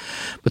corner.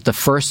 But the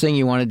first thing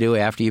you want to do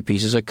after your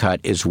pieces are cut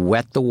is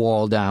wet the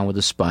wall down with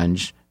a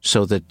sponge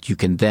so that you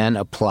can then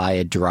apply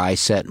a dry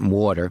set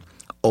mortar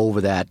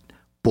over that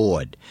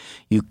board.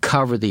 You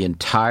cover the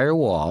entire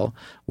wall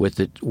with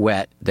it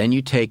wet. Then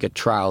you take a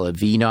trowel, a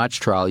V-notch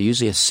trowel,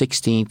 usually a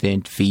 16th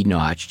inch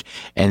V-notched,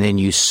 and then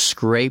you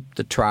scrape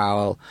the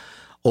trowel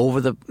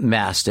over the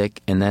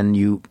mastic, and then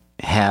you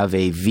have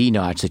a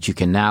V-notch that you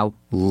can now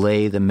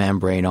lay the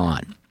membrane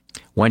on.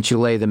 Once you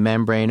lay the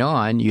membrane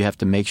on, you have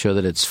to make sure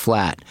that it's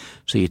flat.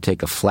 So you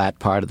take a flat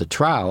part of the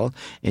trowel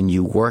and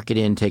you work it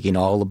in, taking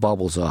all the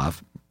bubbles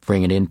off,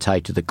 bring it in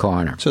tight to the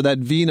corner. So that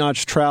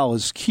V-notch trowel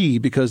is key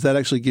because that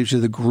actually gives you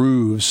the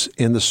grooves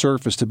in the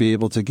surface to be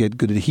able to get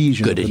good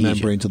adhesion of the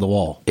membrane to the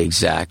wall.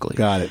 Exactly.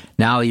 Got it.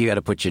 Now you got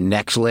to put your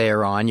next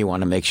layer on. You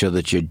want to make sure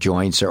that your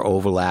joints are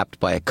overlapped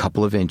by a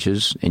couple of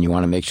inches, and you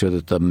want to make sure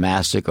that the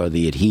mastic or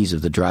the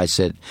adhesive, the dry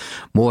set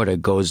mortar,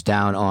 goes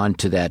down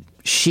onto that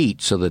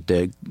sheet so that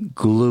they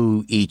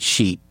glue each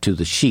sheet to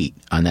the sheet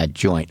on that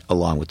joint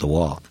along with the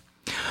wall.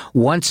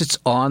 Once it's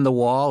on the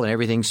wall and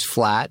everything's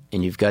flat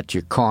and you've got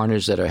your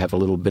corners that have a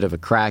little bit of a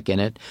crack in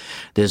it,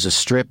 there's a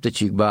strip that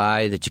you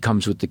buy that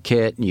comes with the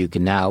kit, and you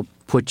can now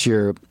put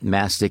your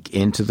mastic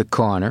into the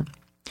corner,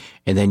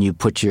 and then you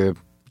put your,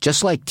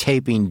 just like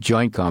taping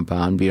joint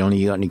compound, but you're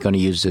only going to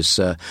use this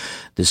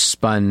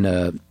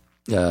spun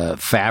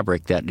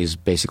fabric that is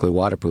basically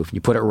waterproof.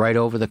 You put it right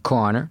over the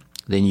corner,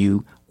 then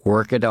you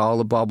work it all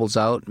the bubbles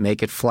out,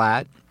 make it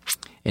flat,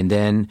 and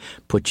then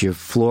put your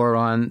floor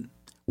on.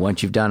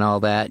 Once you've done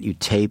all that, you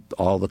tape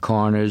all the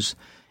corners,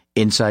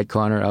 inside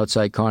corner,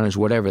 outside corners,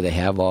 whatever. They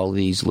have all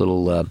these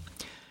little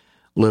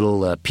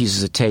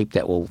pieces of tape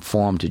that will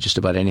form to just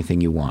about anything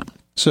you want.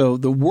 So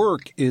the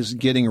work is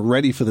getting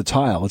ready for the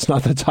tile. It's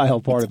not the tile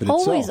part of it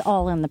itself. Always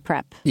all in the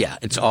prep. Yeah,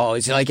 it's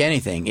like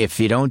anything. If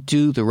you don't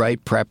do the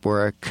right prep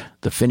work,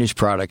 the finished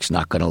product's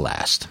not going to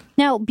last.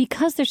 Now,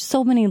 because there's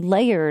so many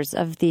layers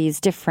of these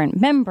different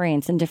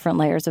membranes and different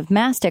layers of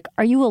mastic,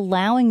 are you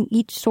allowing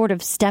each sort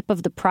of step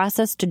of the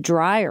process to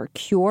dry or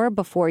cure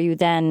before you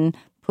then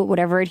put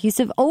whatever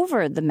adhesive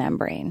over the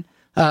membrane?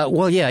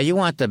 Well, yeah, you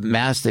want the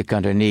mastic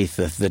underneath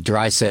the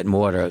dry set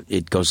mortar.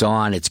 It goes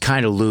on. It's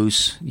kind of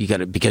loose.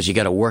 Because you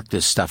got to work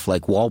this stuff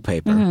like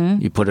wallpaper.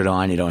 Mm-hmm. You put it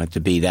on. You don't have to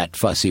be that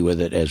fussy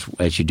with it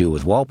as you do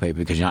with wallpaper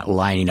because you're not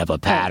lining up a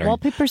pattern. Right,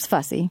 wallpaper's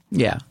fussy.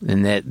 Yeah,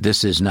 and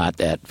this is not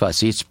that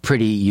fussy. It's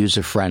pretty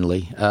user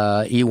friendly.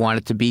 You want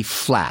it to be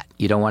flat.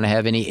 You don't want to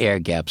have any air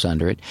gaps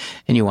under it,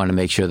 and you want to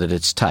make sure that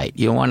it's tight.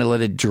 You don't want to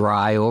let it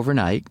dry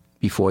overnight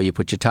before you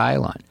put your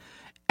tile on.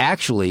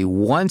 Actually,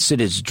 once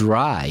it is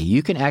dry,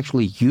 you can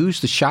actually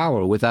use the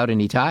shower without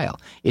any tile.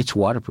 It's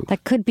waterproof.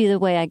 That could be the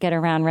way I get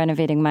around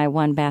renovating my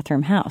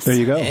one-bathroom house. There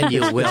you go. And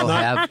you will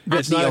have...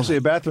 It's not actually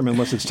a bathroom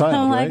unless it's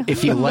tiled, right?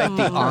 If you like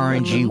the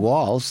orangey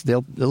walls,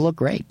 they'll look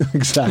great.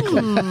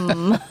 Exactly.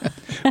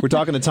 We're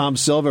talking to Tom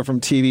Silva from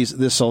TV's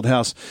This Old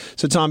House.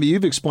 So, Tom,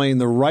 you've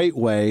explained the right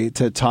way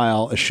to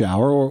tile a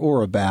shower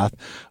or a bath.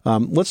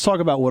 Let's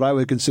talk about what I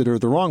would consider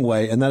the wrong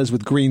way, and that is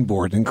with green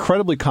board.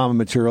 Incredibly common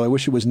material. I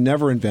wish it was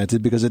never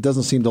invented because it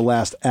doesn't seem to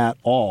last at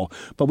all.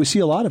 But we see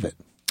a lot of it.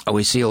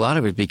 We see a lot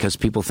of it because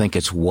people think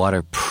it's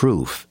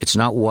waterproof. It's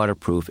not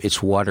waterproof.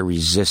 It's water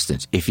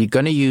resistant. If you're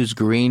going to use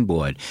green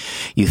board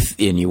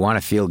and you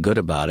want to feel good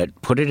about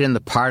it, put it in the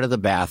part of the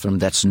bathroom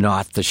that's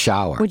not the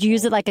shower. Would you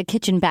use it like a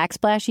kitchen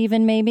backsplash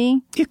even maybe?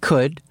 You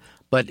could.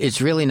 But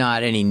it's really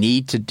not any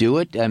need to do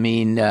it. I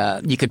mean,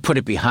 you could put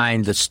it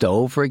behind the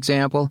stove, for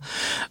example.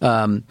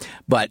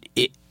 But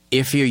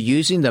if you're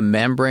using the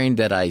membrane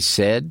that I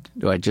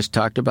just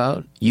talked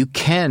about, you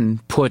can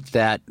put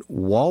that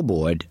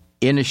wallboard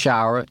in a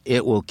shower.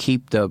 It will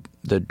keep the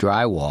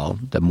drywall,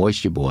 the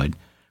moisture board,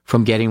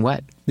 from getting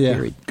wet. Yeah,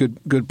 period.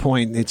 Good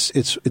point.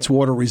 It's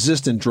water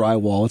resistant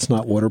drywall. It's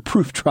not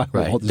waterproof drywall.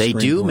 Right. They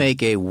do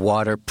make a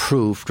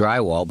waterproof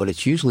drywall, but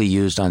it's usually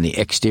used on the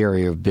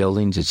exterior of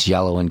buildings. It's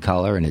yellow in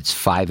color and it's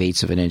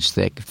 5/8 of an inch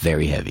thick.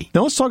 Very heavy.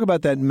 Now let's talk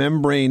about that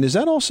membrane. Is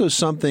that also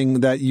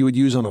something that you would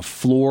use on a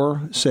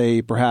floor?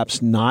 Say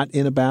perhaps not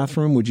in a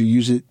bathroom. Would you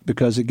use it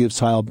because it gives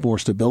tile more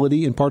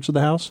stability in parts of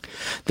the house?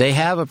 They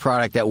have a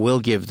product that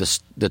will give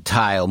the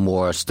tile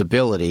more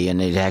stability,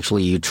 and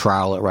you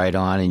trowel it right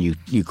on, and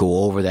you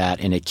go over that,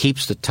 and it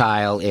keeps the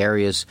tile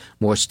areas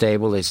more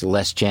stable. There's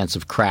less chance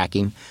of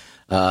cracking.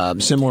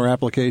 Similar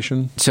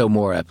application? So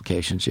more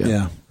applications, yeah.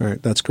 Yeah, all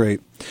right. That's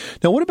great.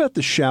 Now, what about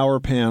the shower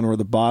pan or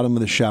the bottom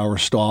of the shower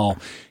stall?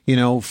 You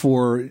know,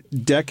 for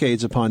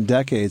decades upon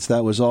decades,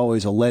 that was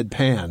always a lead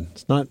pan.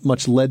 It's not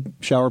much lead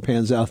shower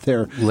pans out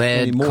there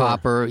lead, anymore.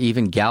 copper,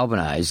 even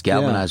galvanized.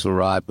 Galvanized will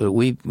rot. But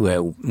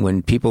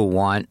when people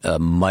want a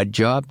mud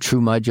job,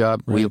 true mud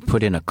job, we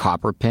put in a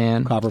copper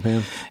pan. Copper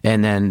pan.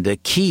 And then the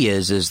key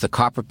is the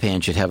copper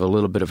pan should have a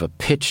little bit of a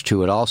pitch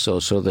to it also,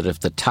 so that if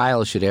the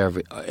tile should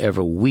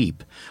ever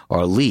weep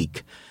or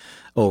leak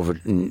over,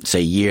 say,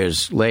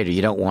 years later,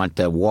 you don't want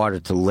the water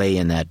to lay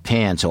in that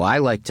pan. So I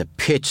like to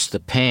pitch the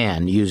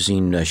pan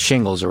using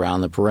shingles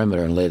around the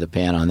perimeter and lay the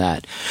pan on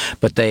that.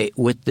 But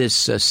with this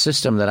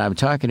system that I'm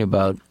talking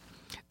about,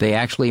 they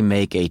actually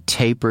make a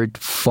tapered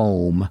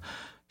foam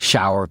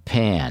shower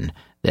pan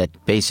that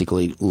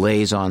basically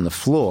lays on the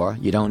floor.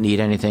 You don't need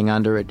anything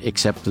under it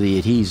except the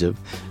adhesive.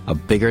 A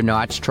bigger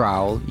notch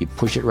trowel, you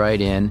push it right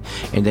in,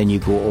 and then you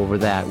go over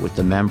that with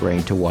the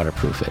membrane to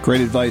waterproof it.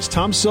 Great advice.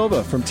 Tom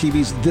Silva from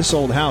TV's This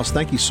Old House,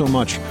 thank you so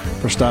much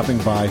for stopping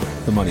by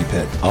the Money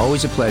Pit.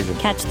 Always a pleasure.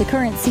 Catch the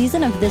current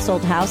season of This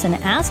Old House and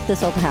Ask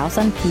This Old House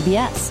on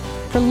PBS.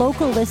 For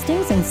local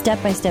listings and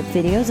step-by-step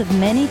videos of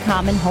many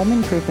common home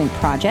improvement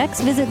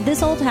projects, visit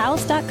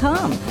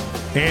thisoldhouse.com.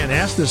 And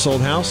Ask This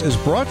Old House is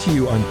brought to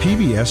you on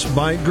PBS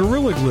by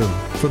Gorilla Glue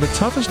for the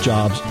toughest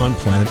jobs on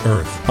planet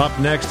Earth. Up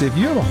next, if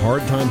you have a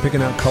hard time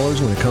picking out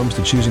colors when it comes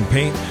to choosing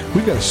paint,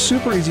 we've got a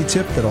super easy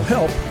tip that'll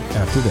help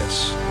after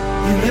this.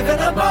 You live in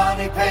a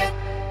money pit.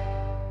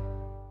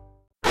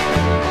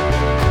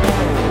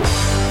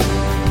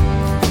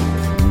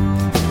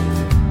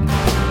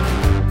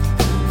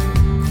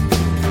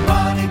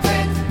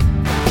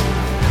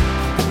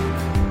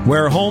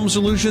 Where home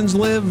solutions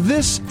live,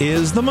 this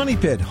is the Money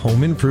Pit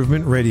Home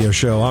Improvement Radio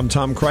Show. I'm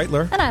Tom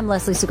Kreitler. And I'm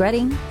Leslie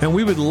Segretti. And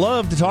we would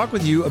love to talk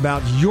with you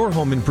about your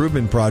home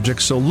improvement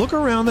projects, so look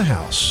around the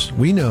house.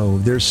 We know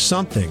there's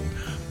something,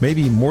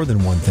 maybe more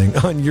than one thing,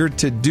 on your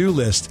to-do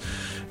list.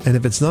 And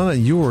if it's not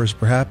on yours,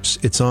 perhaps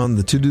it's on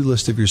the to-do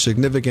list of your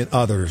significant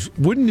others.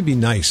 Wouldn't it be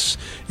nice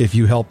if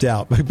you helped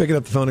out by picking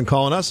up the phone and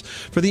calling us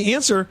for the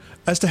answer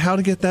as to how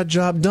to get that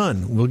job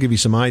done? We'll give you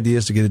some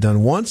ideas to get it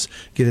done once,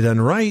 get it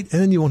done right,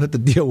 and then you won't have to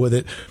deal with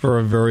it for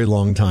a very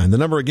long time. The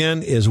number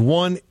again is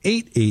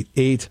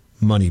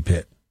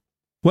 1-888-MONEY-PIT.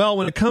 Well,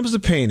 when it comes to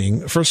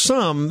painting, for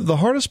some, the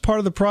hardest part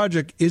of the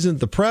project isn't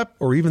the prep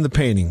or even the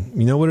painting.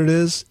 You know what it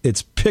is?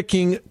 It's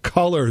picking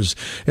colors.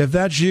 If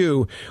that's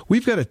you,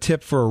 we've got a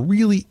tip for a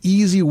really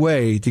easy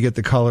way to get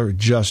the color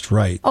just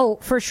right. Oh,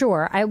 for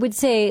sure. I would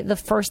say the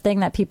first thing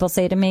that people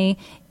say to me,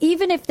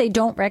 even if they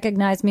don't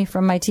recognize me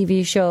from my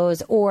TV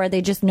shows or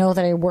they just know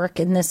that I work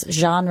in this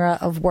genre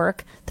of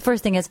work, the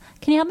first thing is,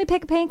 can you help me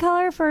pick a paint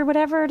color for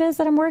whatever it is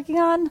that I'm working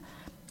on?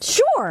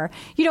 Sure.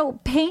 You know,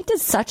 paint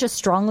is such a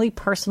strongly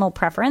personal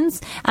preference,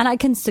 and I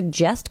can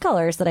suggest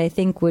colors that I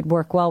think would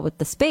work well with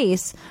the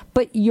space,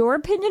 but your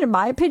opinion and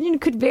my opinion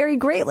could vary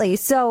greatly.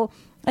 So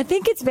I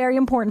think it's very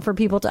important for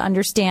people to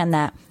understand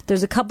that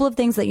there's a couple of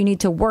things that you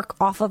need to work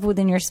off of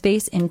within your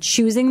space in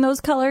choosing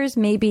those colors.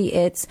 Maybe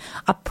it's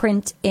a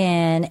print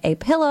in a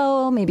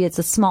pillow. Maybe it's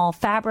a small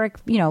fabric,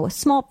 you know, a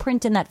small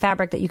print in that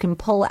fabric that you can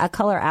pull a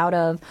color out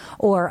of,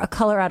 or a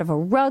color out of a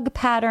rug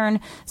pattern,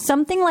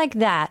 something like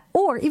that.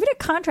 Or even a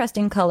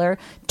contrasting color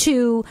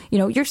to, you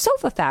know, your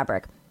sofa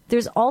fabric.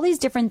 There's all these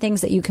different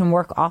things that you can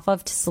work off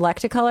of to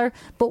select a color,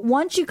 but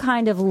once you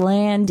kind of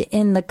land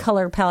in the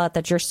color palette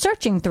that you're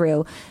searching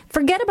through,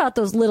 forget about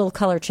those little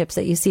color chips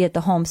that you see at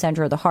the home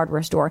center or the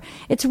hardware store.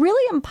 It's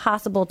really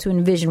impossible to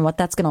envision what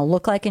that's going to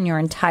look like in your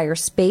entire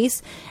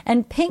space,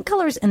 and paint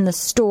colors in the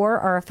store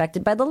are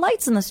affected by the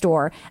lights in the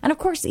store, and of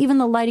course even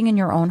the lighting in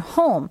your own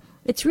home.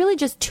 It's really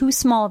just too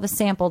small of a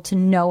sample to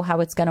know how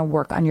it's going to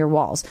work on your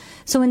walls.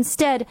 So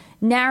instead,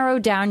 narrow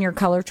down your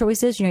color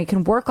choices. You know, you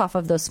can work off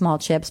of those small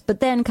chips, but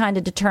then kind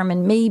of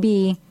determine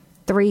maybe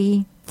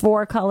 3,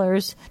 4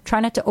 colors. Try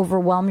not to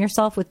overwhelm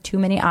yourself with too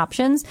many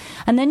options.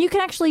 And then you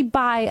can actually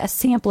buy a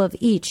sample of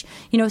each.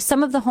 You know,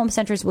 some of the home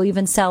centers will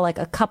even sell like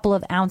a couple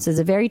of ounces,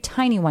 a very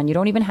tiny one. You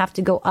don't even have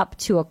to go up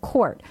to a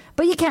quart.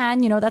 But you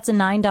can, you know, that's a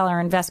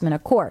 $9 investment a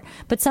quart.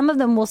 But some of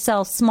them will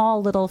sell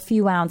small little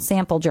few ounce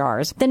sample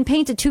jars. Then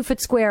paint a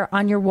 2-foot square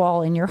on your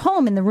wall in your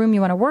home, in the room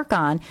you want to work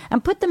on,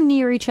 and put them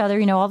near each other,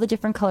 you know, all the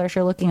different colors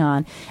you're looking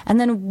on. And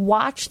then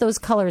watch those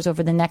colors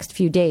over the next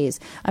few days.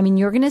 I mean,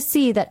 you're going to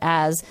see that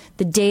as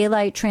the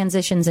daylight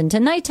transitions into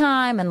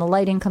nighttime and the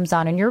lighting comes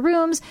on in your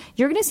rooms,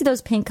 you're going to see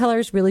those paint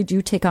colors really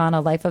do take on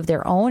a life of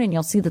their own, and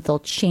you'll see that they'll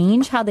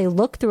change how they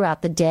look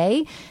throughout the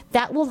day.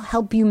 That will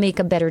help you make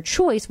a better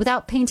choice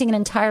without painting an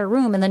entire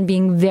room and then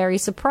being very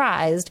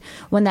surprised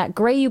when that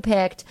gray you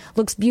picked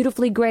looks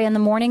beautifully gray in the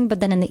morning, but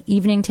then in the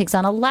evening takes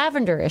on a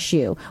lavender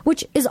issue,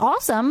 which is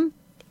awesome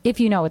if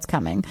you know it's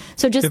coming.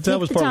 So just if that take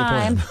was the part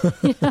time. of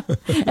the plan.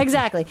 Yeah,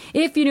 exactly.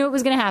 If you knew it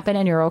was going to happen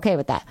and you're okay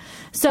with that.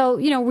 So,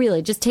 you know,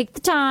 really just take the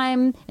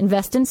time,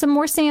 invest in some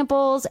more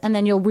samples, and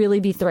then you'll really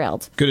be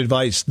thrilled. Good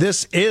advice.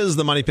 This is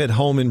the Money Pit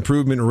Home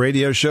Improvement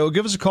Radio Show.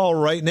 Give us a call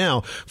right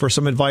now for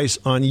some advice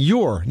on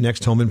your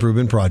next home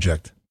improvement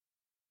project.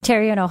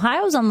 Terry in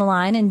Ohio's on the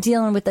line and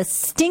dealing with a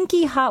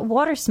stinky hot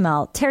water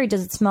smell. Terry,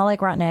 does it smell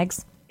like rotten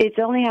eggs? It's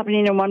only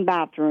happening in one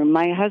bathroom.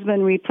 My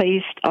husband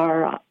replaced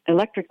our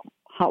electric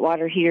hot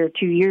water heater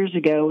 2 years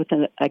ago with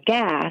a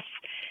gas.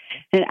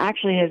 It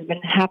actually has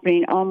been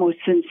happening almost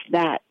since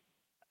that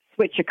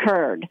switch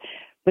occurred.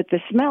 But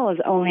the smell is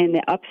only in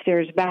the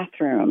upstairs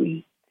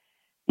bathroom.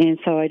 And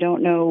so I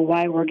don't know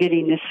why we're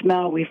getting this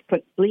smell. We've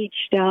put bleach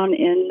down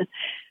in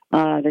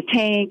the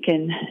tank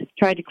and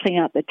tried to clean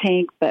out the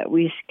tank, but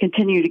we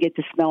continue to get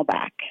the smell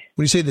back.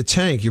 When you say the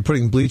tank, you're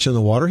putting bleach in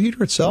the water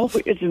heater itself?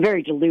 It's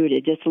very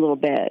diluted, just a little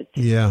bit.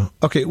 Yeah.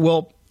 Okay,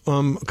 well,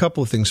 a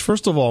couple of things.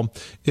 First of all,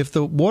 if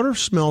the water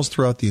smells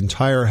throughout the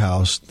entire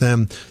house,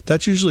 then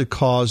that's usually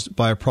caused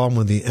by a problem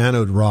with the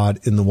anode rod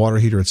in the water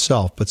heater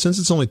itself. But since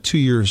it's only 2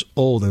 years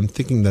old, I'm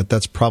thinking that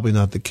that's probably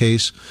not the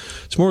case.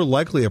 It's more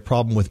likely a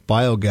problem with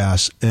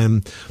biogas,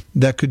 and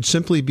that could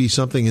simply be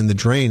something in the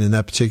drain in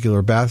that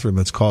particular bathroom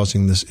that's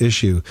causing this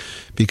issue,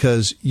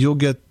 because you'll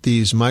get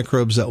these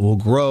microbes that will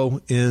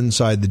grow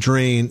inside the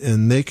drain,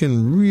 and they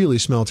can really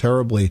smell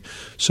terribly.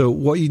 So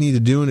what you need to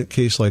do in a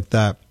case like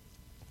that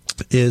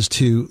is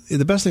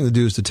the best thing to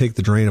do is to take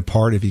the drain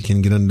apart if you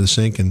can get under the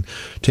sink and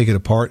take it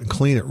apart and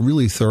clean it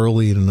really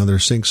thoroughly in another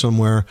sink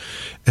somewhere,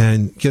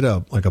 and get a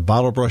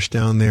bottle brush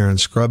down there and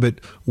scrub it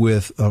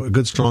with a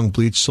good strong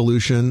bleach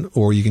solution,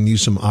 or you can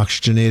use some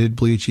oxygenated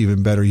bleach,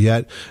 even better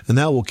yet, and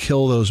that will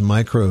kill those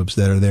microbes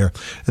that are there.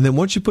 And then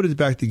once you put it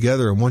back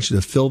together, I want you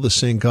to fill the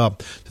sink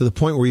up to the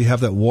point where you have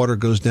that water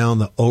goes down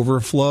the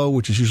overflow,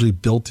 which is usually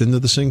built into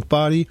the sink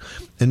body,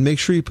 and make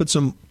sure you put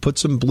some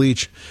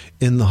bleach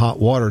in the hot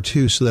water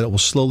too, so that it will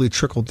slowly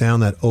trickle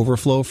down that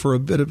overflow for a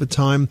bit of a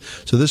time.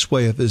 So this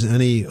way, if there's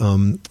any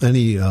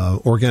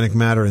organic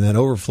matter in that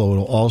overflow,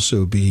 it'll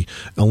also be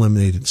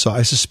eliminated. So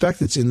I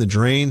suspect it's in the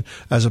drain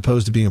as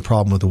opposed to being a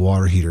problem with the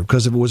water heater.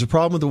 Because if it was a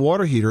problem with the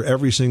water heater,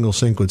 every single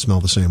sink would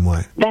smell the same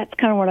way. That's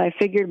kind of what I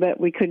figured, but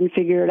we couldn't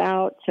figure it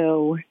out.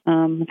 So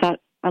I thought,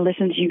 I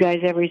listen to you guys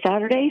every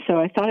Saturday, so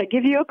I thought I'd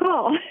give you a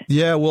call.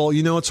 Yeah, well,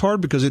 it's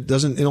hard because it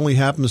only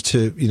happens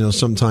to,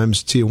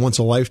 sometimes to you once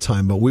a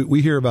lifetime, but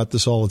we hear about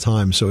this all the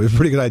time, so we have a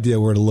pretty good idea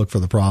where to look for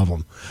the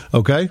problem.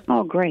 Okay?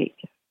 Oh, great.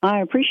 I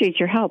appreciate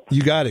your help.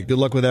 You got it. Good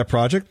luck with that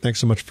project. Thanks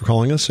so much for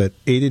calling us at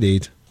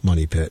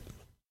 888-MONEY-PIT.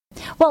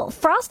 Well,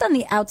 frost on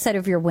the outside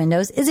of your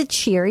windows is a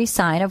cheery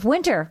sign of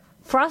winter.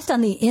 Frost on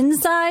the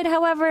inside,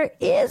 however,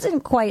 isn't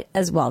quite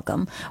as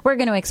welcome. We're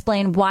going to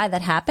explain why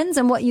that happens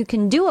and what you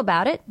can do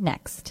about it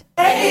next.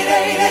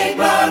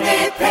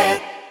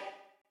 888-MONEY-PIT.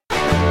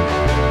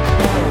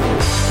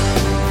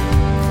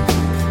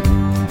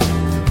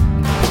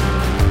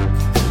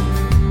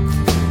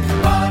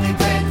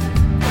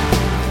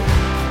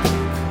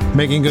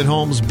 Making good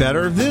homes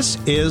better. This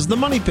is the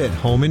Money Pit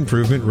Home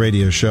Improvement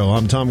Radio Show.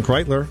 I'm Tom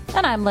Kreitler.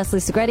 And I'm Leslie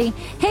Segretti.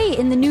 Hey,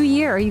 in the new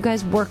year, are you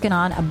guys working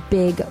on a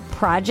big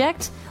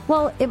project?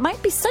 Well, it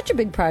might be such a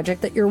big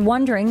project that you're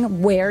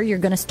wondering where you're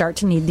going to start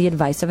to need the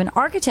advice of an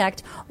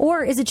architect,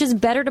 or is it just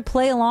better to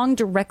play along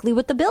directly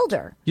with the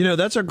builder?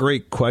 That's a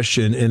great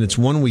question, and it's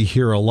one we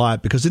hear a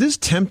lot because it is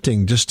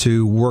tempting just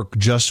to work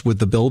just with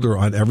the builder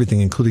on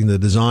everything, including the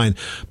design.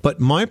 But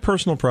my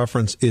personal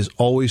preference is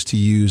always to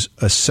use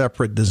a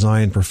separate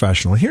design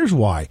professional. Here's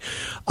why.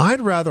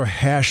 I'd rather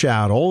hash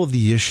out all of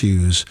the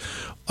issues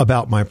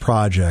about my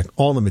project,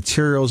 all the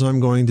materials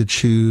I'm going to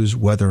choose,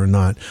 whether or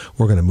not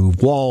we're going to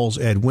move walls,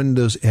 add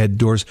windows, add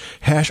doors,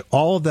 hash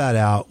all of that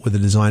out with a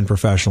design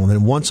professional. And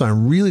then once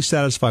I'm really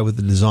satisfied with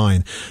the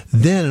design,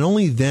 then and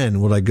only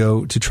then would I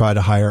go to try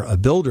to hire a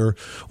builder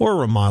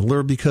or a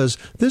remodeler, because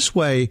this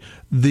way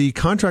the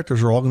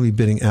contractors are all going to be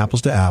bidding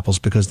apples to apples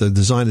because the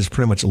design is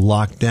pretty much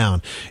locked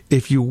down.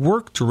 If you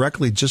work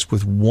directly just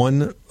with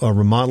one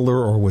remodeler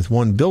or with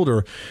one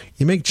builder,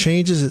 you make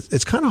changes.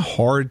 It's kind of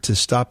hard to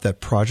stop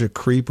that project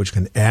creep, which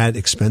can add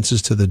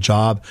expenses to the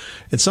job.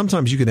 And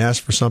sometimes you can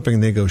ask for something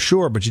and they go,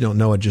 sure, but you don't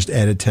know it just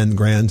added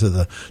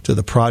 $10,000 to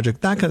the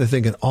project. That kind of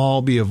thing can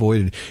all be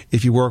avoided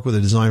if you work with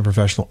a design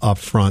professional up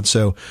front.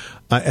 So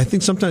I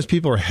think sometimes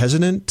people are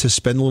hesitant to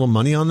spend a little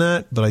money on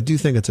that, but I do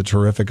think it's a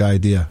terrific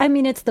idea. I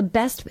mean, it's the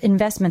best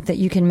investment that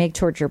you can make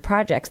towards your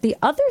projects. The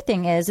other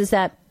thing is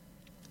that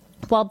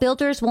while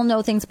builders will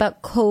know things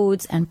about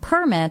codes and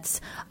permits,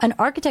 an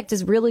architect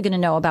is really going to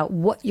know about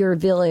what your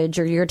village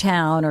or your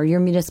town or your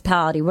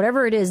municipality,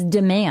 whatever it is,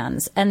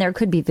 demands. And there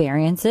could be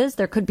variances.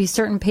 There could be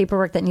certain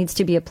paperwork that needs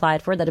to be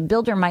applied for that a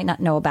builder might not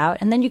know about.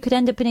 And then you could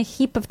end up in a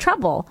heap of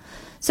trouble.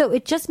 So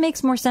it just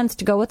makes more sense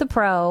to go with a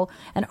pro,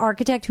 an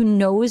architect who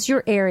knows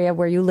your area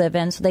where you live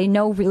in, so they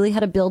know really how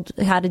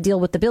to deal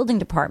with the building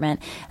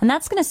department. And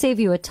that's going to save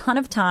you a ton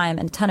of time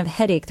and a ton of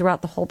headache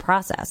throughout the whole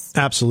process.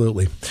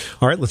 Absolutely.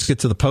 All right, let's get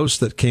to the posts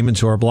that came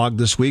into our blog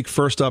this week.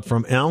 First up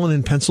from Alan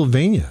in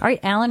Pennsylvania. All right,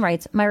 Alan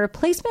writes, my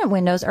replacement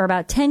windows are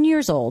about 10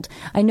 years old.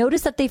 I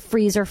noticed that they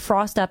freeze or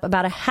frost up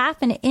about a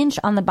half an inch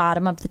on the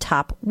bottom of the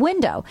top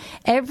window.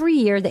 Every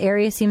year, the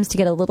area seems to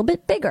get a little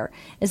bit bigger.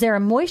 Is there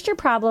a moisture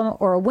problem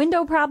or a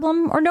window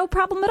problem or no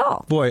problem at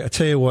all. Boy, I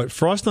tell you what,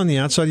 frost on the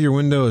outside of your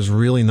window is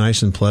really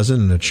nice and pleasant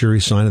and a cheery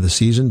sign of the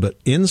season, but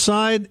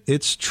inside,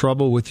 it's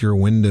trouble with your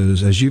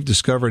windows, as you've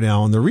discovered,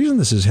 Al. And the reason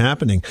this is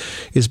happening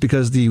is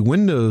because the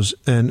windows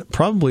and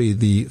probably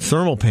the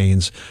thermal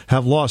panes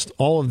have lost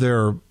all of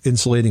their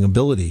insulating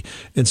ability.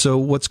 And so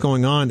what's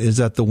going on is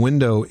that the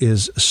window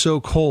is so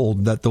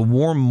cold that the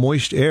warm,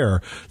 moist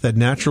air that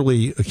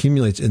naturally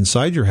accumulates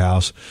inside your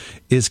house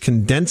is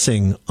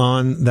condensing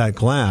on that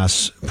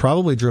glass,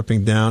 probably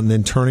dripping down and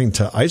then turning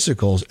to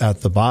icicles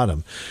at the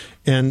bottom.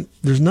 And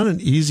there's not an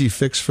easy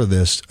fix for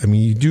this. I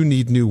mean, you do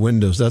need new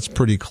windows. That's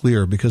pretty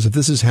clear, because if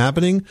this is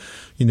happening,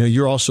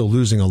 you're also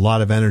losing a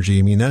lot of energy.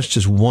 I mean, that's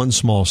just one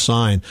small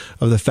sign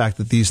of the fact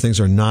that these things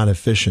are not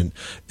efficient.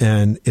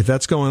 And if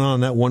that's going on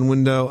in that one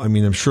window, I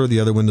mean, I'm sure the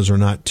other windows are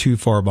not too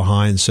far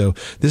behind. So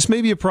this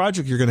may be a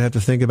project you're going to have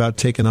to think about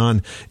taking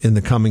on in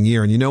the coming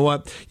year. And you know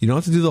what? You don't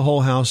have to do the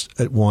whole house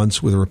at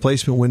once. With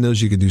replacement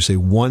windows, you can do, say,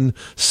 one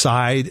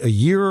side a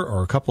year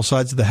or a couple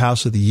sides of the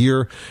house of the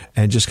year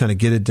and just kind of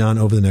get it done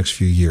over the next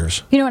few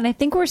years. And I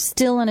think we're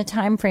still in a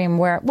time frame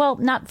where, well,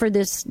 not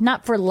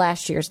for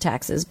last year's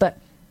taxes, but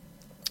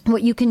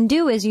what you can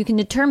do is you can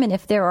determine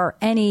if there are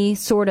any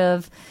sort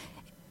of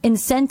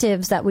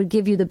incentives that would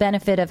give you the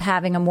benefit of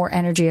having a more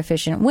energy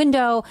efficient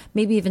window,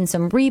 maybe even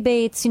some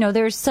rebates.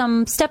 There's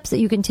some steps that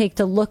you can take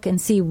to look and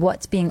see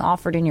what's being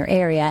offered in your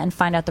area and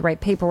find out the right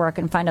paperwork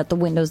and find out the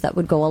windows that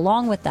would go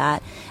along with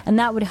that. And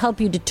that would help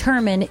you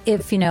determine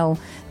if,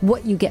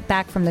 what you get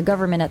back from the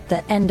government at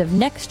the end of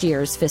next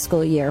year's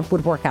fiscal year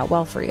would work out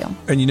well for you.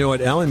 And you know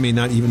what? Alan may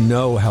not even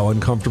know how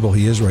uncomfortable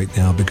he is right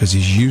now because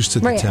he's used to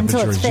the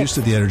temperature, he's used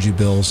to the energy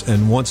bills.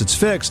 And once it's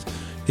fixed,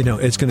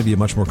 it's going to be a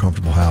much more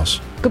comfortable house.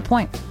 Good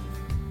point.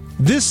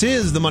 This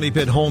is the Money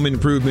Pit Home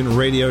Improvement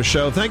Radio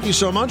Show. Thank you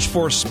so much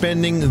for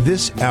spending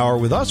this hour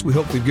with us. We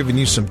hope we've given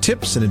you some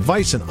tips and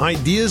advice and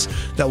ideas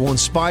that will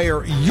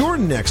inspire your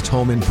next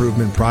home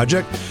improvement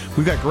project.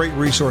 We've got great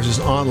resources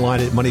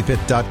online at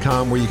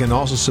MoneyPit.com where you can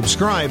also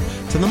subscribe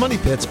to the Money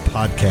Pits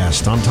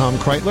podcast. I'm Tom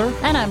Kreitler.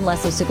 And I'm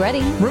Leslie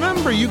Segretti.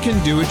 Remember, you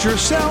can do it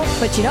yourself,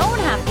 but you don't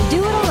have to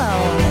do it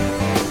alone.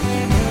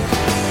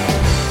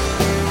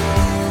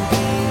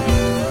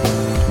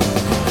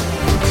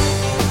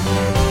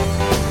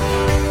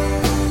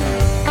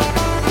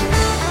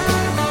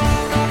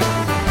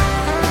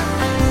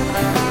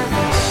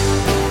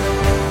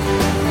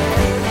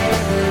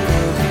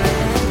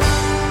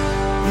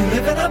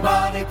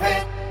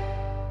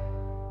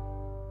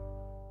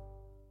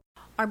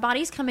 Our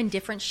bodies come in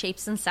different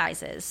shapes and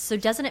sizes, so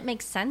doesn't it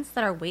make sense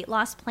that our weight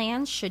loss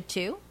plans should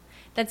too?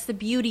 That's the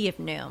beauty of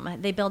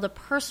Noom. They build a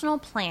personal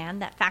plan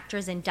that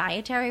factors in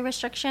dietary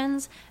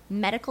restrictions,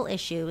 medical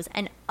issues,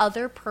 and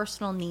other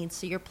personal needs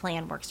so your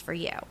plan works for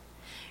you.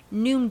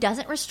 Noom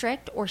doesn't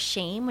restrict or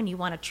shame when you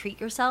want to treat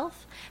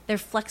yourself. Their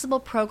flexible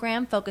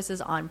program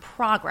focuses on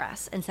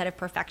progress instead of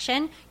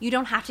perfection. You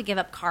don't have to give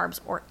up carbs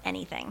or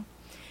anything.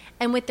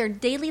 And with their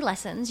daily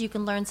lessons, you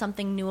can learn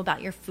something new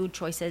about your food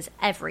choices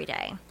every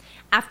day.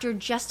 After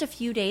just a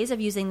few days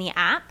of using the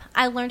app,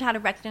 I learned how to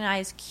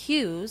recognize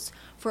cues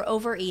for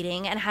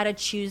overeating and how to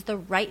choose the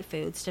right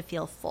foods to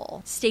feel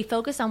full. Stay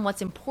focused on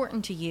what's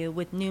important to you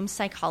with Noom's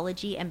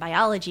psychology and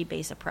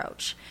biology-based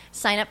approach.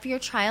 Sign up for your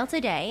trial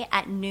today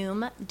at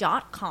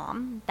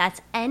Noom.com.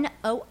 That's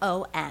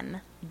Noom.com.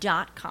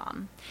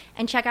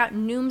 And check out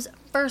Noom's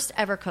first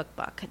ever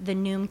cookbook, The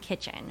Noom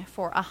Kitchen,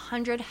 for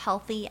 100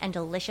 healthy and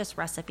delicious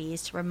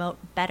recipes to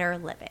promote better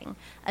living.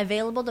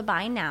 Available to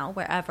buy now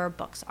wherever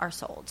books are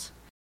sold.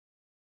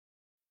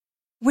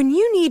 When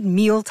you need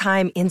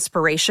mealtime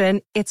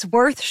inspiration, it's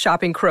worth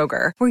shopping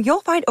Kroger, where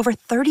you'll find over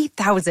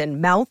 30,000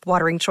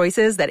 mouth-watering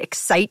choices that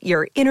excite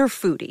your inner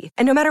foodie.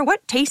 And no matter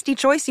what tasty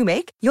choice you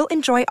make, you'll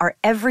enjoy our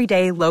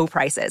everyday low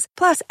prices,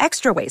 plus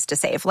extra ways to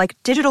save, like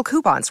digital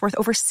coupons worth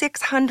over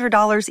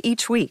 $600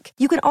 each week.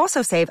 You can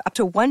also save up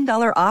to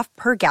 $1 off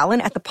per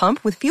gallon at the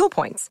pump with fuel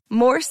points.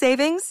 More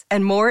savings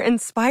and more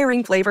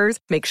inspiring flavors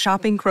make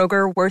shopping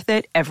Kroger worth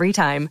it every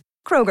time.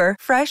 Kroger,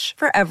 fresh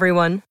for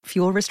everyone.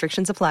 Fuel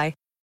restrictions apply.